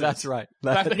the pieces? That's right.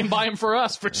 In fact, they can buy them for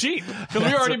us for cheap because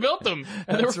we already built them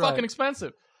and they were fucking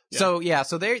expensive. Yeah.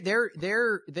 So they're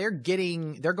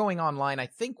going online, I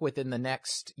think, within the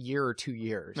next year or 2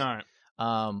 years. All right.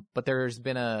 But there's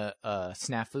been a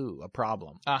snafu, a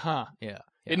problem. Yeah.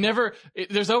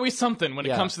 There's always something when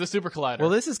it comes to the super collider. Well,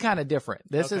 this is kind of different.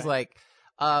 This is like,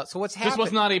 so what's happening? This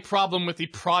was not a problem with the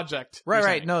project.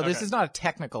 Right. No, this is not a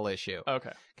technical issue.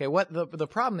 Okay. What the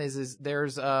problem is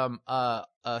there's a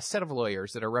set of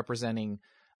lawyers that are representing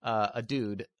a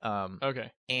dude.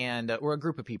 And or a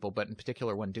group of people, but in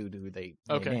particular one dude who they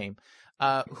name,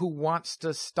 who wants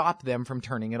to stop them from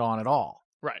turning it on at all.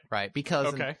 Right.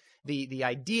 Because the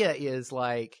idea is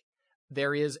like,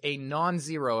 there is a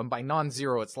non-zero, and by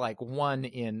non-zero, it's like one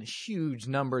in huge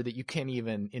number that you can't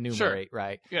even enumerate,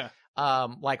 right? Yeah.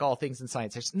 Like all things in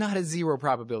science, there's not a zero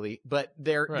probability, but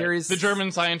there is. The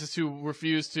German scientists who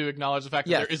refuse to acknowledge the fact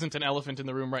that there isn't an elephant in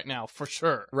the room right now, for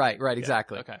sure. Right,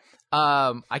 exactly. Okay.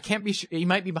 I can't be sure. He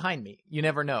might be behind me. You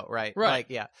never know, right? Right. Like,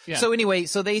 yeah. So anyway,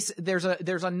 there's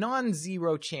a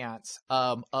non-zero chance,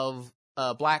 of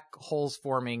black holes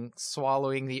forming,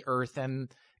 swallowing the Earth and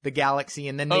the galaxy,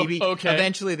 and then maybe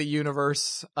eventually the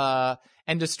universe,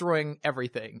 and destroying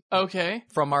everything. Okay.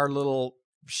 From our little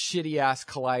shitty ass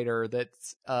collider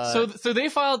that's, So they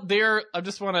filed I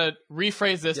just want to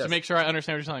rephrase this to make sure I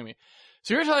understand what you're telling me.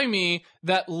 So you're telling me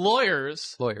that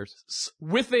lawyers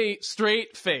with a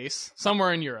straight face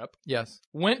somewhere in Europe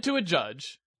went to a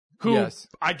judge who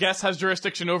I guess has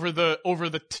jurisdiction over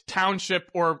the township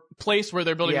or place where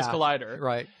they're building this collider.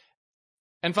 Right.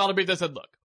 And filed a brief that said, look,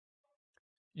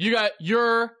 these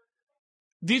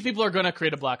people are going to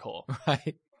create a black hole.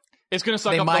 Right. It's going to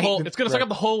suck up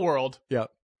the whole world. Yep.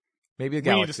 Maybe the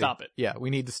galaxy. We need to stop it. Yeah, we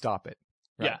need to stop it.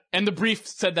 Right. Yeah. And the brief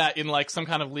said that in like some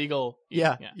kind of legal.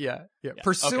 Yeah.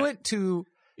 Pursuant to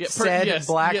said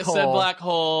black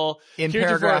hole in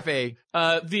paragraph A.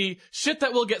 The shit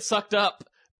that will get sucked up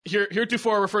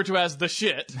heretofore referred to as the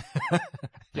shit.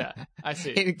 Yeah, I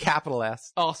see. In capital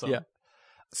S. Awesome. Yeah.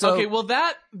 So, okay, well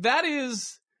that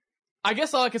is, I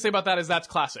guess all I can say about that is that's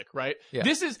classic, right? Yeah.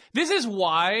 This is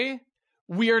why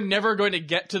we are never going to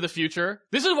get to the future.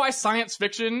 This is why science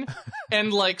fiction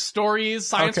and like science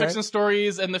fiction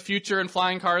stories and the future and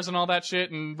flying cars and all that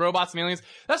shit and robots and aliens,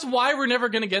 that's why we're never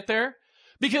going to get there.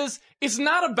 Because it's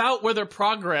not about whether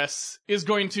progress is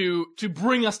going to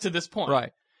bring us to this point.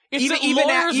 Right. It's even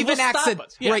accidental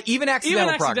progress. Right. Even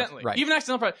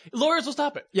accidental progress. Lawyers will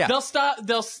stop it. Yeah.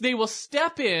 They will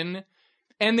step in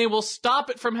and they will stop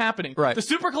it from happening. Right. The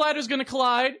super collider is going to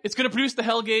collide. It's going to produce the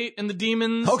Hellgate and the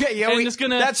demons. Okay, yeah,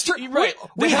 that's true. Right.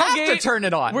 We have to turn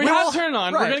it on. We have to turn it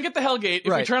on. Right. We're going to get the Hellgate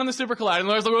if we turn on the super collider. And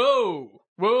the lawyer's like,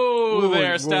 whoa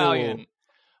there, stallion.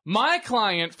 My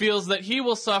client feels that he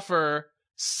will suffer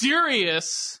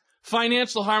serious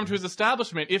financial harm to his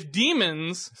establishment if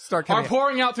demons are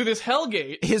pouring out through this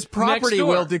hellgate. His property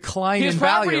will decline in value. His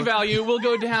property value will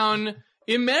go down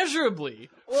immeasurably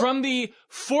from the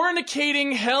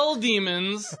fornicating hell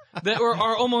demons that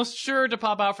are almost sure to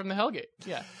pop out from the hellgate.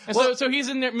 Yeah. And so he's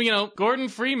in there, Gordon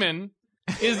Freeman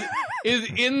is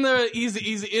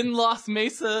he's in Las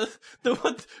Mesa,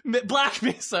 Black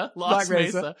Mesa,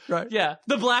 right? Yeah,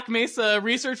 the Black Mesa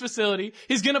research facility.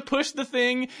 He's gonna push the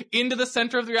thing into the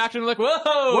center of the reactor and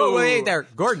whoa, wait there,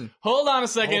 Gordon. Hold on a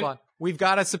second. Hold on. We've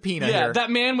got a subpoena here. Yeah, that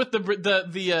man with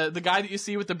the guy that you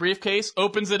see with the briefcase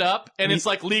opens it up, and it's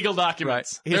like legal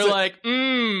documents. Right. They're like,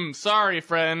 sorry,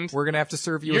 friend. We're going to have to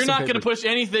serve you. You're not going to push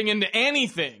anything into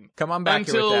anything. Come on back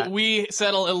until here with that. We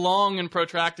settle a long and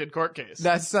protracted court case.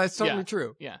 That's totally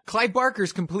true. Yeah. Clive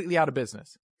Barker's completely out of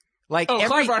business.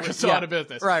 Clive Barker's still out of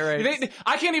business. Right.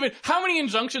 I can't even, how many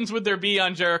injunctions would there be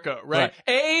on Jericho, right?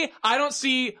 I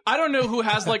don't know who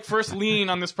has first lien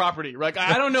on this property, right?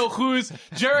 I don't know who's,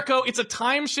 Jericho, it's a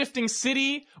time-shifting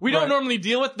city. We don't normally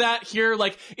deal with that here.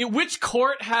 Which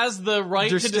court has the right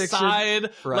to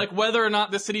decide, whether or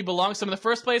not the city belongs to them in the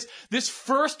first place? This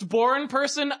firstborn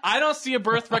person, I don't see a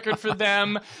birth record for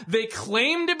them. They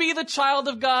claim to be the child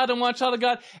of God and one child of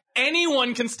God.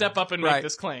 Anyone can step up and make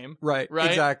this claim. Right.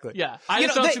 Exactly. Yeah. I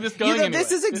just don't see this going anywhere.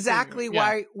 This is exactly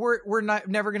why we're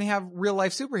never going to have real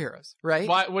life superheroes, right?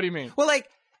 Why? What do you mean? Well,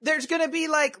 there's going to be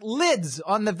lids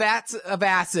on the vats of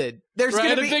acid. There's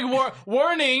going to be a big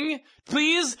warning.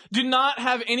 Please do not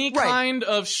have any kind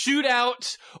of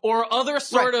shootout or other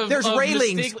sort of. There's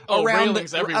railings around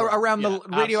the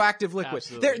radioactive liquid.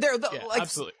 Absolutely. They're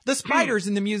the spiders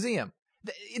in the museum.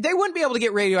 They wouldn't be able to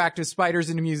get radioactive spiders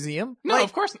in a museum. No,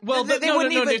 of course. Well, they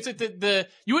wouldn't even.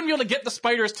 You wouldn't be able to get the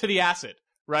spiders to the acid,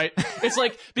 right? It's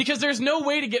because there's no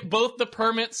way to get both the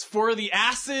permits for the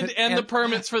acid and the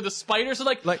permits for the spiders. So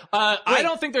I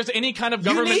don't think there's any kind of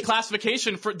government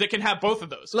classification that can have both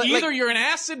of those. Either you're an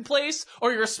acid place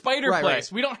or you're a spider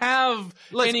place. We don't have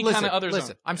any kind of other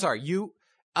zone. I'm sorry.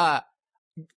 I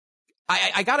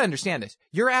got to understand this.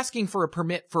 You're asking for a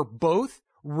permit for both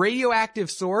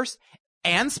radioactive source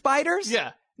and spiders?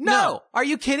 Yeah. No. Are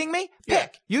you kidding me?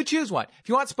 Pick. Yeah. You choose one. If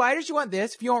you want spiders, you want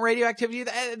this. If you want radioactivity,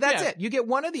 that's it. You get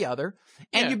one or the other.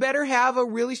 And you better have a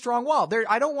really strong wall.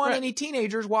 I don't want any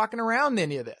teenagers walking around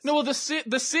any of this. No, well, the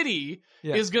city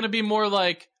is going to be more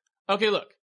okay,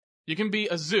 look, you can be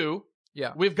a zoo.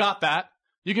 Yeah. We've got that.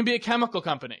 You can be a chemical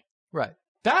company. Right.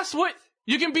 That's what...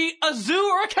 You can be a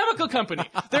zoo or a chemical company.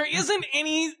 There isn't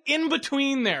any in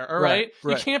between there, all right?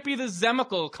 You can't be the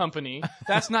Zemical company.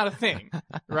 That's not a thing,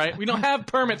 right? We don't have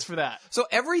permits for that. So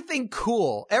everything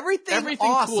cool, everything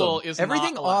awesome, cool is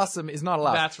everything not allowed. Awesome is not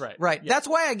allowed. That's right. Right. Yeah. That's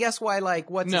why I guess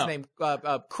what's his name?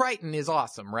 Crichton is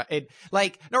awesome, right?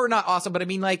 No, not awesome, but I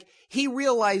mean, he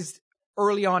realized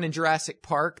early on in Jurassic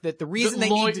Park that the reason they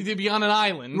need to be on an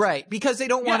island, right? Because they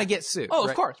don't want to get sued. Oh,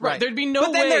 of course, right? There'd be no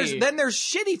way. Then there's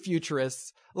shitty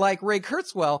futurists like Ray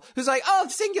Kurzweil, who's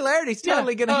singularity's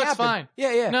totally going to happen. It's fine.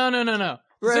 Yeah. No.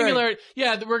 Singularity.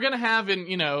 Yeah, we're going to have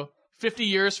in 50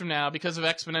 years from now because of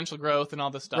exponential growth and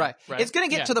all this stuff. Right. It's going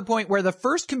to get to the point where the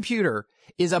first computer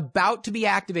is about to be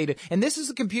activated. And this is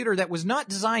a computer that was not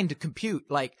designed to compute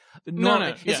it's not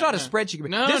a spreadsheet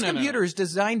computer. This computer is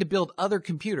designed to build other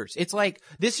computers. It's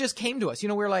this just came to us.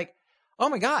 We're like, oh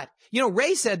my God.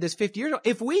 Ray said this 50 years ago.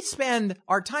 If we spend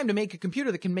our time to make a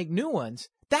computer that can make new ones,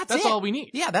 that's all we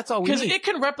need. Yeah, that's all we need. Because it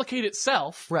can replicate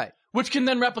itself. Right. Which can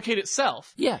then replicate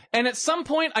itself. Yeah. And at some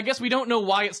point, I guess we don't know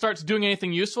why it starts doing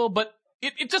anything useful, but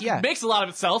it just makes a lot of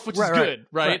itself, which is good,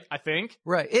 right? I think.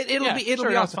 Right. It'll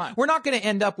be awesome. Fine. We're not going to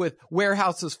end up with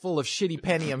warehouses full of shitty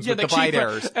Pentiums with the byte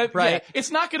errors, right? Yeah.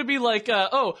 It's not going to be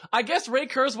I guess Ray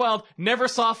Kurzweil never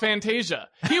saw Fantasia.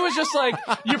 He was just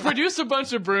you produce a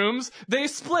bunch of brooms, they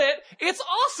split, it's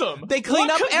awesome. They clean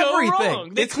up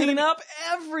everything. They clean up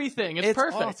everything. It's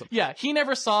perfect. Awesome. Yeah, he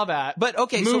never saw that. But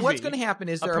okay, so what's going to happen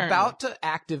is they're about to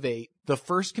activate the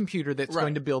first computer that's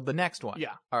going to build the next one.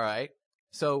 Yeah. All right.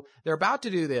 So they're about to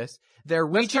do this. They're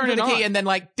reaching for the key and then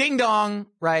ding dong,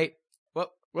 right? Whoa.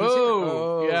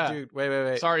 Oh, yeah. Dude.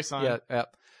 Wait. Sorry, son. Yeah.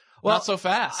 Well, not so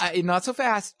fast. Not so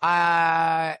fast.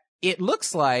 It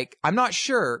looks like, I'm not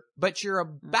sure, but you're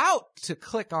about to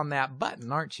click on that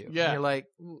button, aren't you? Yeah. And you're like,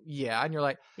 yeah. And you're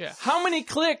like, yeah. How many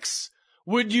clicks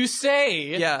would you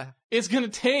say it's going to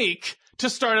take to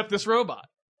start up this robot?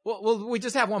 Well, we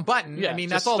just have one button. Yeah, I mean,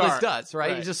 that's all this does,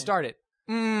 right? You just start it.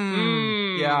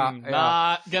 Yeah.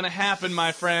 Not gonna happen,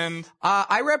 my friend.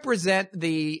 I represent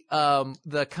the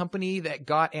company that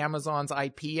got Amazon's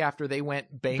IP after they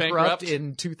went bankrupt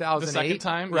in 2008. The second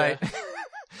time, right?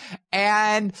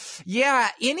 And yeah,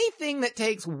 anything that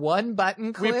takes one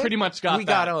button click, we pretty much got we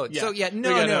got owned. Yeah. So yeah,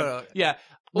 no. Yeah.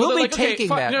 Well, we'll be taking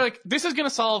that. They're like, this is going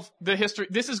to solve the history.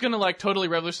 This is going to like totally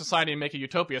revolutionize society and make a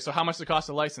utopia. So how much does it cost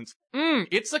to license?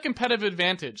 It's a competitive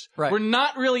advantage. Right. We're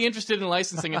not really interested in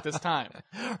licensing at this time.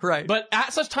 Right. But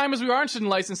at such time as we are interested in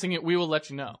licensing it, we will let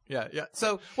you know. Yeah.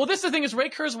 So, well, this is the thing is Ray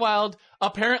Kurzweil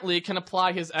apparently can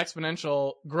apply his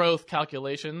exponential growth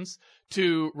calculations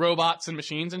to robots and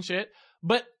machines and shit.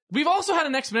 But we've also had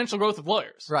an exponential growth of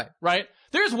lawyers. Right?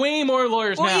 There's way more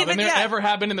lawyers now than there ever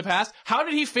have been in the past. How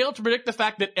did he fail to predict the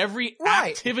fact that every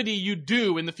activity you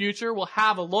do in the future will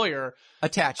have a lawyer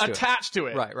attached to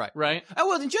it? Right? Oh,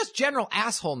 well, then just general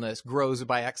assholeness grows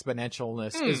by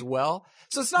exponentialness as well.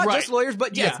 So it's not just lawyers,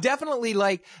 but it's definitely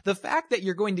like the fact that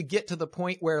you're going to get to the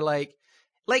point where like,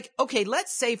 okay,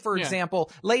 let's say, for example,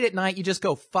 late at night, you just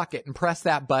go, fuck it, and press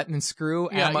that button and screw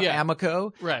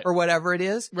Amoco or whatever it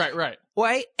is.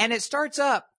 Right. And it starts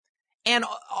up, and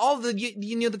all the,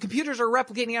 the computers are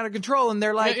replicating out of control, and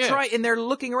they're like, and they're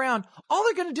looking around. All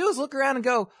they're going to do is look around and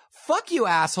go, fuck you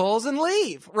assholes, and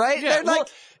leave, right? Yeah, they're like,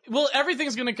 well,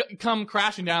 everything's going to come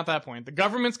crashing down at that point. The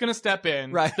government's going to step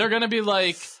in. Right. They're going to be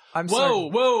like,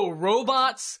 whoa,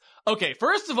 robots. Okay,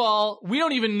 first of all, we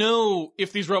don't even know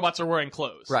if these robots are wearing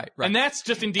clothes. Right. And that's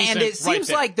just indecent. And it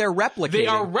seems like they're replicating. They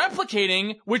are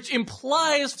replicating, which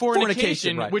implies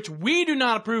fornication, which we do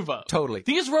not approve of. Totally.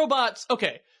 These robots,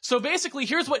 okay, so basically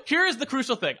here is the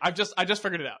crucial thing. I just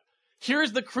figured it out.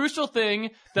 Here's the crucial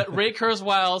thing that Ray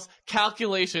Kurzweil's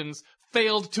calculations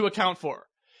failed to account for.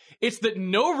 It's that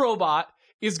no robot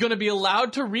is going to be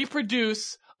allowed to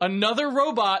reproduce another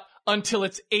robot until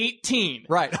it's 18.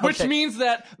 Right. Okay. Which means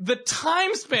that the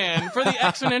time span for the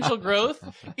exponential growth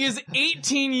is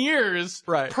 18 years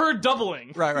per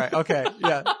doubling. Right. Okay.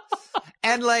 Yeah.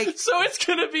 And like, so it's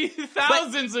going to be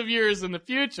thousands of years in the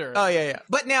future. Oh yeah.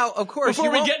 But now, of course,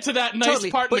 before we get to that nice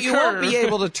part of the curve, but you won't be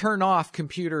able to turn off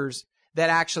computers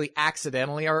that actually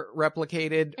accidentally are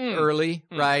replicated early,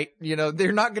 right?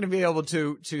 They're not going to be able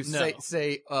to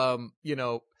say,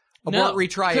 abort,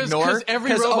 retry, ignore. Because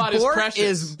every robot is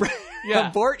precious.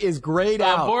 Abort is grayed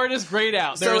out. Abort is grayed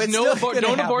out. There is no abort.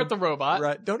 Don't abort the robot.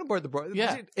 Right. Don't abort the robot.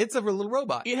 Yeah. It's a little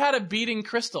robot. It had a beating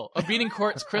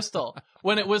quartz crystal,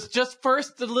 when it was just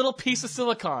first the little piece of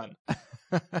silicon.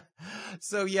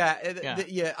 So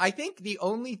I think the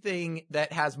only thing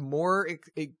that has more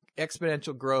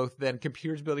exponential growth than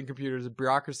computers building computers is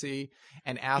bureaucracy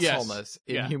and assholeness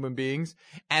in human beings.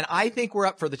 And I think we're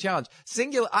up for the challenge.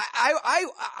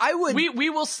 I would. We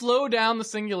will slow down the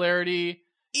singularity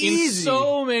in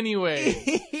so many ways.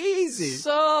 Easy.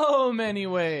 So many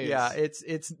ways. Yeah,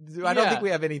 I don't think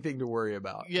we have anything to worry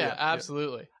about. Yeah,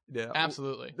 absolutely. Yeah.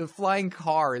 Absolutely. The flying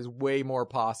car is way more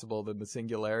possible than the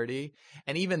singularity,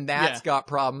 and even that's got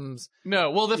problems.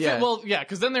 No, well,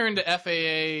 because then they're into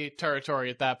FAA territory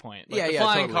at that point. The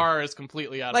flying car is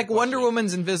completely out of the question. Wonder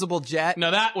Woman's invisible jet.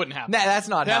 No, that wouldn't happen. Nah, that's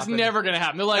not happening. That's never going to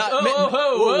happen. They're like,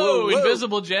 whoa,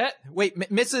 invisible jet? Wait,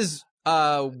 Mrs.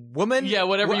 Woman? Yeah,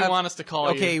 whatever you want us to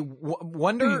call you. Okay,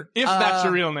 Wonder. If that's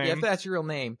your real name. Yeah, if that's your real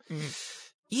name.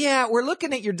 Yeah, we're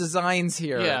looking at your designs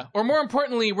here. Yeah. Or more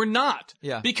importantly, we're not.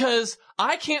 Yeah. Because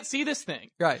I can't see this thing.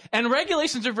 Right. And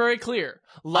regulations are very clear.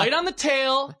 Light on the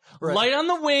tail, light on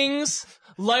the wings,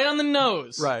 light on the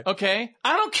nose. Right. Okay?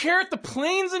 I don't care if the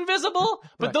plane's invisible,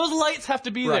 but those lights have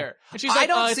to be there. And she's like,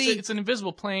 it's an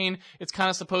invisible plane. It's kind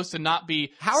of supposed to not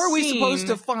be How are we supposed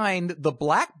to find the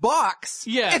black box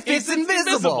if it's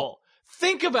invisible?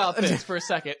 Think about this for a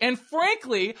second. And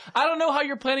frankly, I don't know how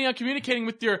you're planning on communicating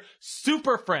with your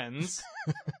super friends,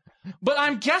 but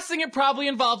I'm guessing it probably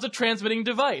involves a transmitting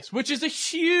device, which is a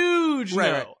huge no.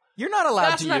 Right. You're not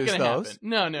allowed to use those. Happen.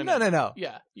 No.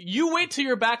 Yeah. You wait till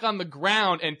you're back on the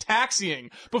ground and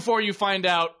taxiing before you find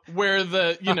out where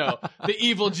the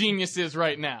evil genius is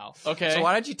right now. Okay? So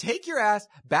why don't you take your ass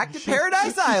back to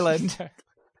Paradise Island?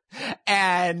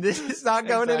 And this is not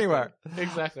going anywhere.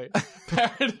 Exactly.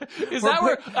 Is that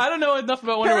where? I don't know enough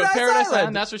about Wonder Woman. Paradise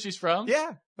Island. That's where she's from.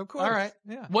 Yeah, of course. All right.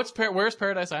 Yeah. Where's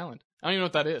Paradise Island? I don't even know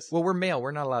what that is. Well, we're male.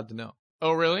 We're not allowed to know.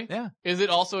 Oh, really? Yeah. Is it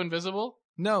also invisible?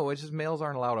 No, it's just males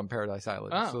aren't allowed on Paradise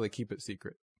Island, so they keep it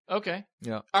secret. Okay.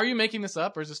 Yeah. Are you making this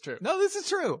up, or is this true? No, this is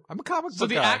true. I'm a comic book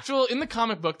guy. So in the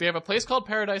comic book, they have a place called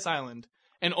Paradise Island,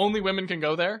 and only women can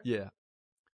go there? Yeah.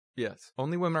 Yes.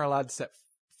 Only women are allowed to set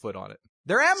foot on it.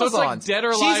 They're Amazons. So it's like dead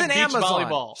or alive She's an beach Amazon.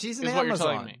 volleyball. She's an is Amazon. What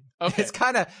you're telling me. Okay. It's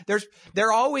kind of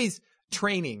they're always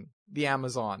training the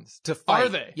Amazons to fight. Are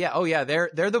they? Yeah. Oh yeah.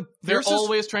 They're the fiercest,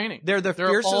 always training. They're the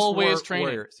fiercest always training.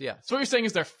 warriors. Yeah. So what you're saying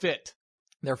is they're fit.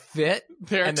 They're fit.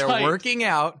 They're tight. Working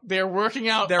out. They're working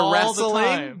out. They're all wrestling. The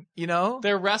time. You know,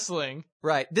 they're wrestling.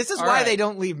 Right. This is why they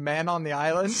don't leave men on the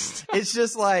island. It's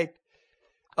just like,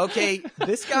 okay,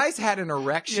 this guy's had an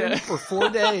erection for 4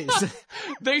 days.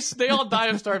 They all died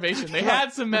of starvation. They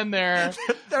had some men there.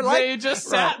 They just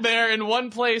sat there in one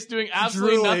place doing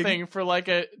absolutely nothing for like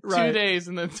 2 days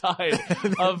and then died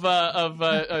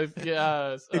of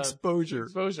exposure.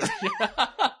 Exposure.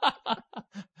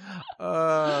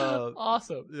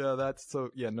 Awesome. Yeah, that's so.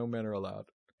 Yeah, no men are allowed.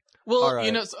 Well,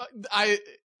 you know,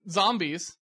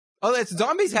 zombies. Oh, that's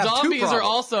zombies have zombies two problems. Are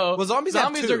also well, zombies are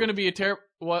have two. going to be a terrible.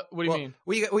 What do you mean?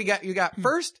 You got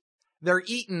first. They're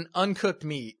eating uncooked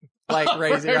meat like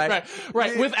crazy, right?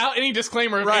 Without any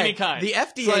disclaimer of any kind. The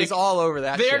FDA is all over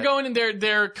that. They're going in there.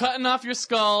 They're cutting off your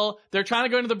skull. They're trying to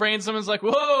go into the brain. Someone's like,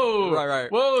 "Whoa,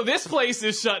 whoa, this place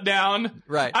is shut down.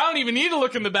 Right. I don't even need to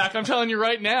look in the back. I'm telling you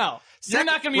right now." You're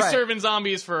not going to be serving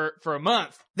zombies for a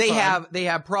month. They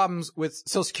have problems with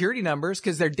Social Security numbers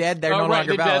because they're dead. They're no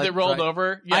longer valid. They rolled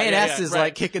over. Yeah, INS is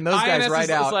like kicking those guys right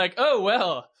out. It's like, oh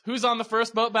well, who's on the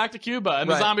first boat back to Cuba? And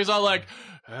the zombies all like,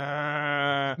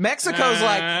 Mexico's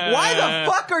like, why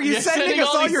the fuck are you sending us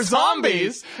all your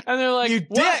zombies? And they're like, you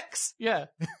dicks. Yeah,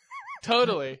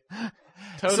 totally.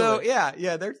 So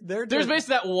yeah, there's basically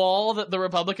that wall that the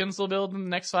Republicans will build in the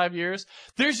next 5 years.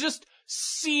 There's just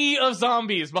sea of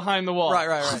zombies behind the wall.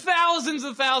 Right. Thousands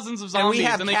and thousands of zombies, and we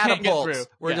have they catapults. Can't get through.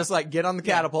 We're just like, get on the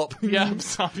catapult. Yeah,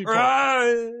 zombie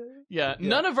ball. Yeah,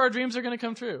 none of our dreams are going to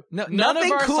come true. None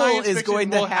of our cool science is fiction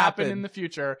going to will happen in the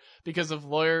future because of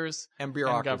lawyers and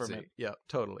bureaucracy. And government. Yeah,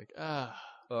 totally.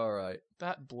 All right.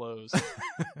 That blows.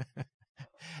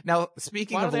 Now,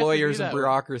 speaking of lawyers and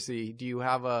bureaucracy, do you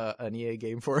have an EA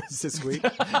game for us this week?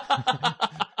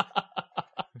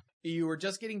 You were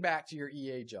just getting back to your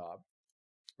EA job,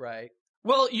 right?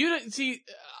 Well,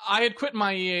 I had quit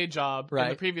my EA job in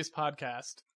the previous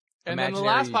podcast. And then the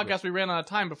last podcast, we ran out of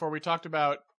time before we talked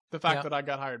about the fact that I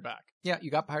got hired back. Yeah,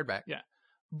 you got hired back. Yeah.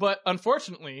 But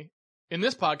unfortunately, in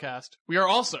this podcast, we are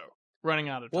also running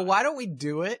out of time. Well, why don't we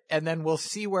do it, and then we'll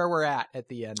see where we're at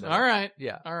the end of it. All right.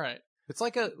 Yeah. All right. It's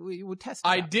like we would test it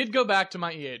I out. did go back to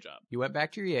my EA job. You went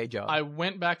back to your EA job. I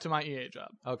went back to my EA job.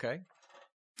 Okay.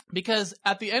 Because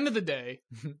at the end of the day,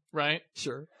 right?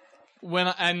 Sure.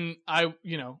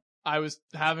 I was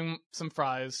having some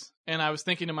fries and I was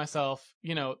thinking to myself,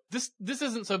 this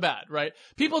isn't so bad, right?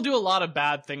 People do a lot of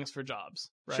bad things for jobs,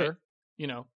 right? Sure.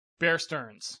 Bear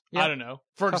Stearns. Yep. I don't know.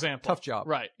 For example. Tough job.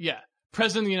 Right. Yeah.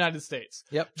 President of the United States.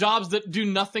 Yep. Jobs that do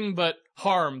nothing but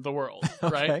harm the world,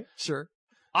 right? Okay, sure.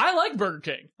 I like Burger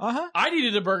King. Uh-huh. I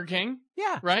needed a Burger King.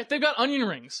 Yeah. Right? They've got onion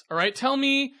rings. All right? Tell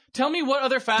me what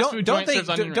other fast food joint serves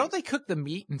onion rings. Don't they cook the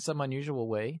meat in some unusual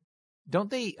way? Don't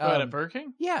they? At Burger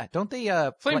King? Yeah. Don't they?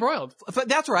 Flame broiled.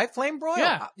 That's right. Flame broiled.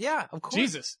 Yeah. Yeah. Of course.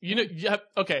 Jesus.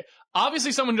 Okay.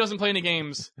 Obviously, someone who doesn't play any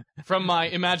games from my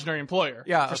imaginary employer.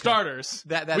 Yeah. For starters,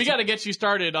 we got to get you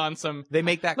started on some. They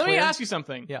make that. Let me ask you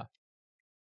something. Yeah.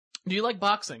 Do you like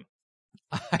boxing?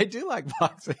 I do like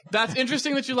boxing. That's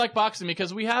interesting that you like boxing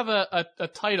because we have a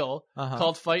title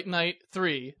called Fight Night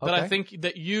 3 that I think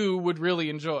that you would really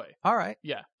enjoy. All right.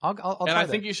 Yeah. I'll and I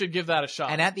think you should give that a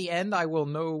shot. And at the end, I will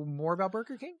know more about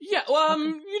Burger King? Yeah. Well,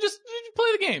 you just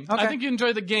play the game. Okay. I think you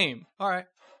enjoy the game. All right.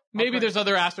 Maybe there's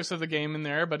other aspects of the game in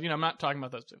there, but I'm not talking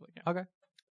about that specifically. Okay.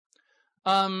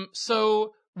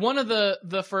 So one of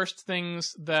the first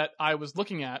things that I was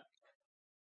looking at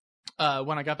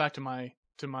when I got back to my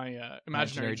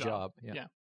imaginary job. Yeah.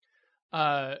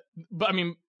 But I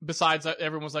mean, besides that,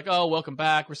 everyone was like, "Oh, welcome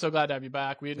back. We're so glad to have you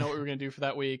back. We didn't know what we were going to do for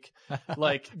that week."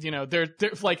 They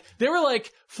were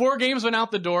like 4 games went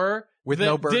out the door with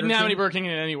no Burger didn't have King? any Burger King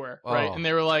in it anywhere, right? And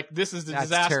they were like, "This is a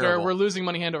disaster. Terrible. We're losing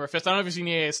money hand over fist." I don't know if you've seen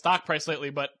EA's stock price lately,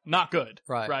 but not good,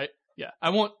 right? Yeah, I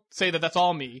won't say that that's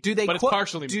all me. But it's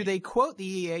partially me. Do they quote the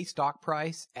EA stock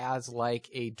price as like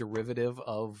a derivative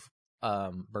of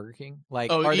Burger King?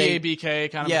 Like, are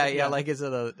EABK kind of? Yeah. Like, is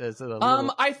it a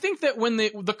little... I think that when the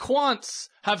quants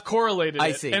have correlated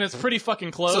it, and it's pretty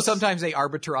fucking close. So sometimes they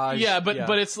arbitrage. Yeah, but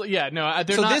it's they're not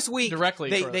this week directly.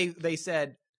 They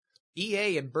said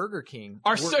EA and Burger King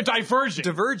are so diverging.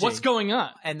 What's going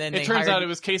on? And then it turns out it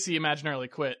was Casey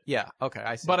imaginarily quit. Yeah. Okay.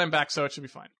 I see. But I'm back, so it should be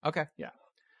fine. Okay. Yeah.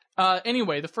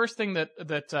 Anyway, the first thing that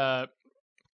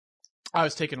I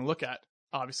was taking a look at,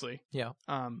 obviously. Yeah.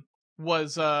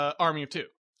 Was Army of Two.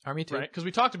 Army 2. Right? Because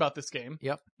we talked about this game.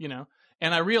 Yep.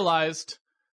 And I realized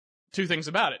 2 things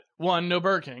about it. One, no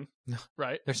Burger King.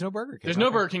 Right? There's no Burger King. There's no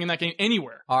Burger King in that game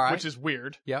anywhere. All right. Which is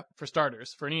weird. Yep. For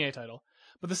starters, for an EA title.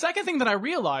 But the second thing that I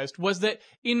realized was that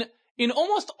in in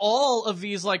almost all of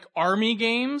these like army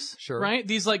games, right?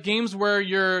 These like games where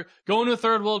you're going to a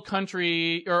third world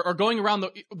country or going around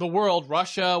the world,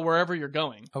 Russia, wherever you're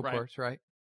going. Of course, right.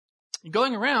 You're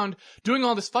going around doing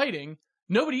all this fighting.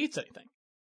 Nobody eats anything.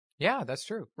 Yeah, that's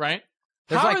true. Right?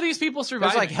 How are these people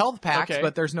surviving? There's like health packs,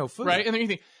 but there's no food. Right? And then you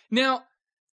think, now,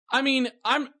 I mean,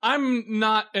 I'm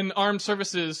not an armed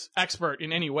services expert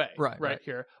in any way, right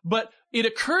here. But it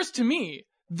occurs to me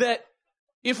that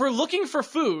if we're looking for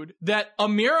food that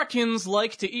Americans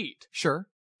like to eat, sure,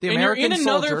 you're in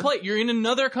another place, you're in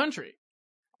another country,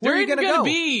 where are you going to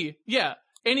be? Yeah,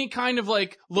 any kind of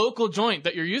like local joint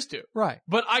that you're used to, right?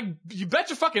 But you bet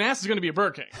your fucking ass is going to be a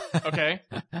Burger King, okay?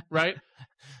 Right?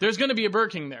 There's going to be a Burger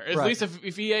King there, at least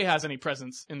if EA has any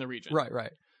presence in the region,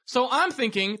 right. So I'm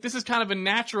thinking this is kind of a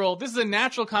natural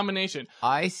combination.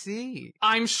 I see.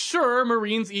 I'm sure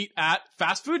Marines eat at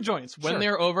fast food joints when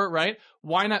they're over, right?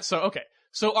 Why not?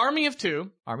 So Army of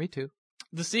Two. Army 2.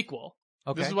 The sequel.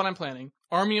 Okay. This is what I'm planning.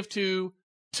 Army of Two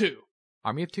 2.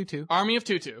 Army of 2. Army of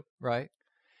 2. Right.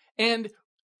 And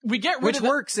we get rid Which of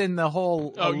works in the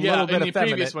whole little bit in the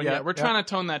previous one. We're trying to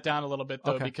tone that down a little bit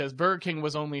though, okay. because Burger King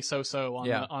was only so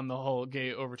on the whole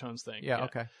gay overtones thing. Yeah,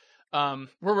 okay.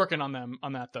 We're working on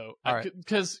that though. All right.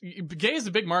 Because gay is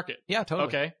a big market. Yeah, totally.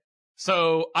 Okay.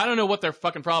 So I don't know what their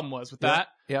fucking problem was with that.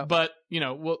 Yeah. But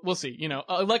we'll see.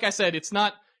 Like I said, it's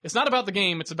not about the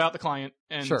game. It's about the client.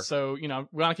 And so we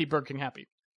want to keep Burger King happy.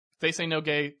 If they say no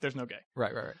gay, there's no gay.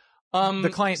 Right. The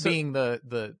client being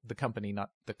the company, not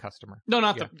the customer. No,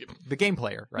 not the game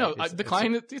player. Right. No, the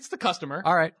client. It's the customer.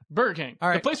 All right. Burger King. All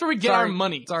right. The place where we get our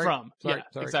money from. Sorry.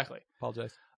 Exactly.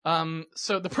 Apologize.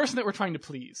 So the person that we're trying to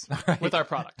please with our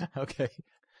product. Okay.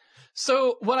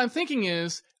 So what I'm thinking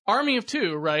is Army of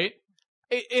Two, right?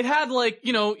 It had like,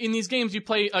 in these games you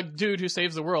play a dude who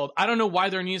saves the world. I don't know why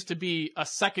there needs to be a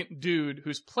second dude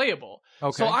who's playable.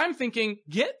 Okay. So I'm thinking,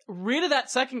 get rid of that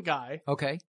second guy.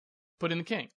 Okay. Put in the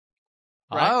king.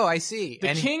 Right? Oh, I see.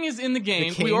 The king is in the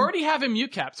game. We already have him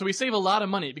UCAP, so we save a lot of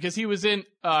money because he was in,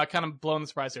 kind of blowing the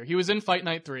surprise here. He was in Fight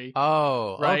Night 3.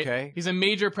 Oh, right? Okay. He's a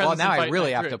major presence in Fight Night 3. Well, now I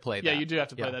really have to play that. Yeah, you do have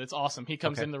to play that. It's awesome. He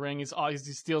comes in the ring. He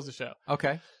steals the show.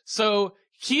 Okay. So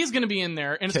he's going to be in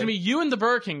there, and it's going to be you and the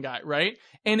Burger King guy, right?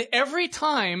 And every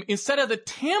time, instead of the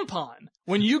tampon,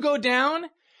 when you go down,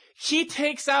 he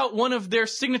takes out one of their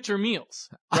signature meals,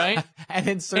 right? and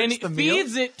inserts the meal?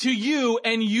 feeds it to you,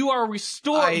 and you are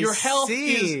restored. Your health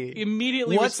is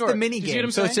immediately restored. What's the mini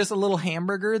game? So it's just a little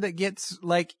hamburger that gets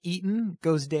like eaten,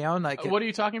 goes down. Like what are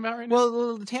you talking about right now?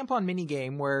 Well, the tampon mini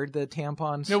game where the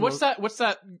tampon. No, what's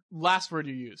that last word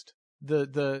you used?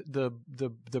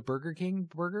 The Burger King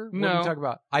burger? No. What are you talking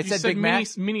about? I said Big mini,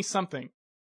 Mac. Mini something.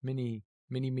 Mini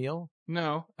meal?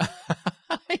 No.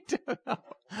 I don't know.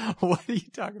 What are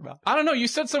you talking about? I don't know. You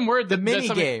said some word. The mini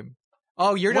game.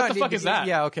 Oh, you're not. What the fuck is that?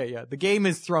 Yeah, okay, yeah. The game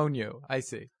has thrown you. I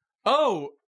see.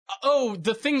 Oh,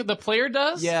 the thing that the player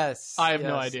does? Yes. I have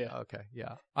no idea. Okay,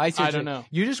 yeah. I see. I don't know.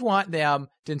 You just want them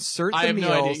to insert the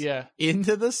meals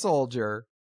into the soldier.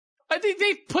 I think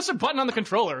they push a button on the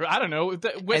controller. I don't know.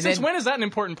 Since when is that an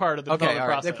important part of the development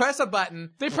process? They press a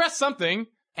button. They press something.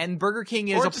 And Burger King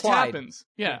is or it applied. Just happens.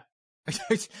 Yeah.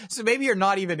 So maybe you're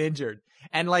not even injured.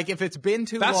 And like if it's been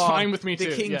too long, that's fine with me too.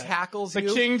 The king tackles you.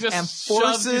 The king just and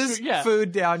forces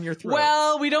food down your throat.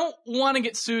 Well, we don't want to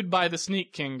get sued by the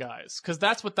Sneak King guys because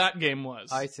that's what that game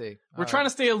was. I see. We're trying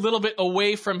to stay a little bit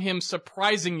away from him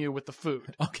surprising you with the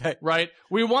food. Okay. Right?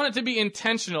 We want it to be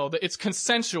intentional, that it's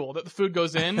consensual that the food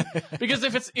goes in. Because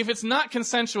if it's not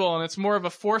consensual and it's more of a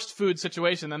forced food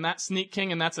situation, then that's Sneak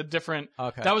King and that's a different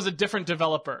that was a different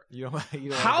developer. You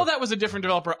don't How that was a different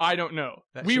developer, I don't know.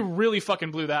 We really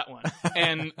fucking blew that one.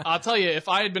 And I'll tell you, if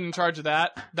I had been in charge of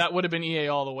that would have been EA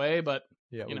all the way, but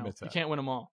you can't win them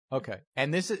all. Okay.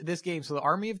 And this game, so the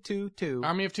Army of 2.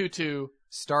 Army of 2.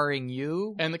 Starring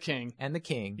you and the king.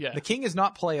 Yeah. The king is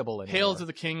not playable anymore. Hail to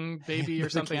the king, baby, or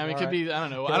something. I mean, it could be, I don't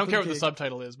know. I don't care what the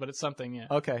subtitle is, but it's something, yeah.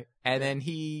 Okay. And then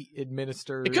he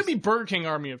administers... It could be Burger King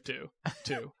Army of 2,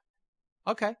 too.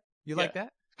 Okay. You like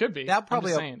that? Could be. That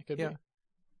probably... I'm just saying. It could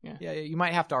be. Yeah, you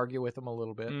might have to argue with him a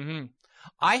little bit. Mm-hmm.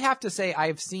 I have to say,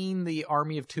 I've seen the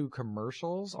Army of 2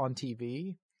 commercials on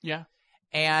TV. Yeah.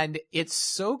 And it's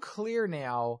so clear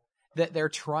now that they're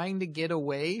trying to get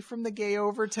away from the gay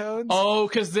overtones. Oh,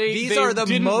 because these are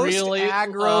the most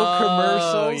aggro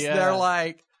commercials. Yeah. They're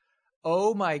like,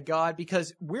 oh my god,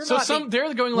 because we're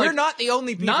not the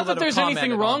only people. Not that there's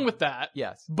anything wrong with that.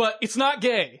 Yes, but it's not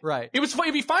gay. Right.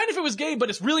 It'd be fine if it was gay, but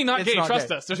it's really not gay.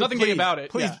 Trust us. There's nothing gay about it.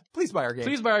 Please buy our game.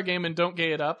 Please buy our game and don't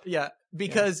gay it up. Yeah.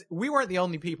 Because we weren't the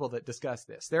only people that discussed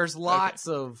this. There's lots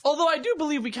of... Although I do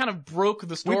believe we kind of broke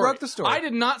the story. We broke the story. I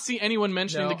did not see anyone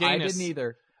mentioning the gayness. I didn't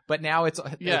either. but now it's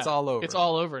all over. It's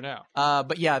all over now.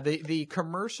 But yeah, the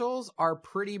commercials are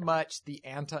pretty much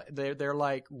they're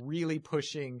like really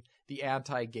pushing the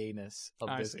anti-gayness of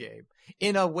this game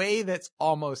in a way that's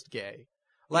almost gay.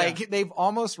 Like they've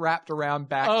almost wrapped around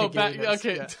back to gayness.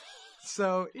 Okay. Yeah.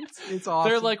 So it's awesome.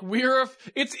 They're like,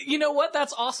 it's, you know what?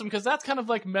 That's awesome. Cause that's kind of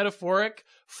like metaphoric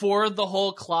for the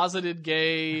whole closeted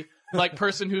gay, like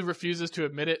person who refuses to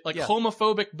admit it, like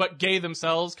homophobic, but gay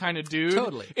themselves kind of dude.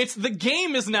 Totally. It's the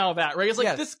game is now that, right? It's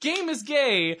like, this game is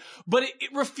gay, but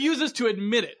it refuses to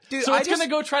admit it. Dude, so it's gonna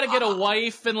go try to get a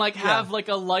wife and like have like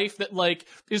a life that like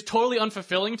is totally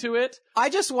unfulfilling to it. I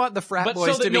just want the frat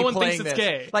boys to be no one playing thinks it's this.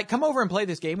 Gay. Like, come over and play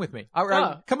this game with me. Come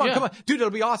on. Dude, it'll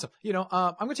be awesome. You know,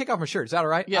 I'm gonna take off my shirt. Is that all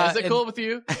right? Yeah, is it cool with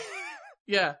you?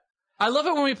 Yeah. I love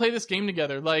it when we play this game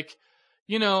together. Like,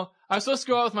 you know, I was supposed to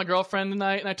go out with my girlfriend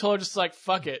tonight, and I told her just like,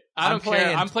 fuck it. I don't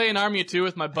care. I'm playing Army of Two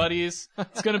with my buddies.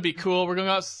 It's going to be cool. We're going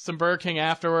to go out to some Burger King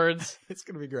afterwards. It's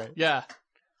going to be great. Yeah.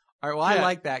 All right, well, I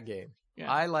like that game.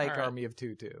 Yeah. I like Army of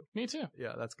Two, too. Me too.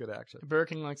 Yeah, that's good, actually. Burger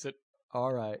King likes it.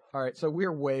 All right. So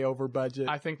we're way over budget.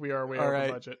 I think we are way over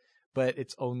budget. But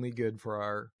it's only good for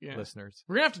our listeners.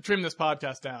 We're going to have to trim this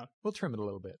podcast down. We'll trim it a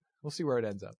little bit. We'll see where it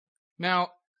ends up. Now,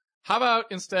 how about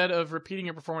instead of repeating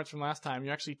your performance from last time, you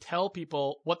actually tell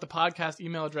people what the podcast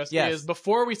email address is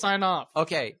before we sign off?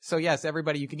 Okay. So yes,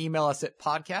 everybody, you can email us at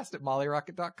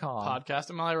podcast@mollyrocket.com.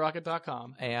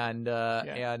 Podcast@mollyrocket.com. And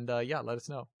let us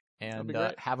know. And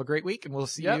have a great week, and we'll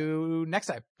see you next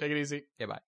time. Take it easy. Yeah,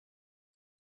 bye.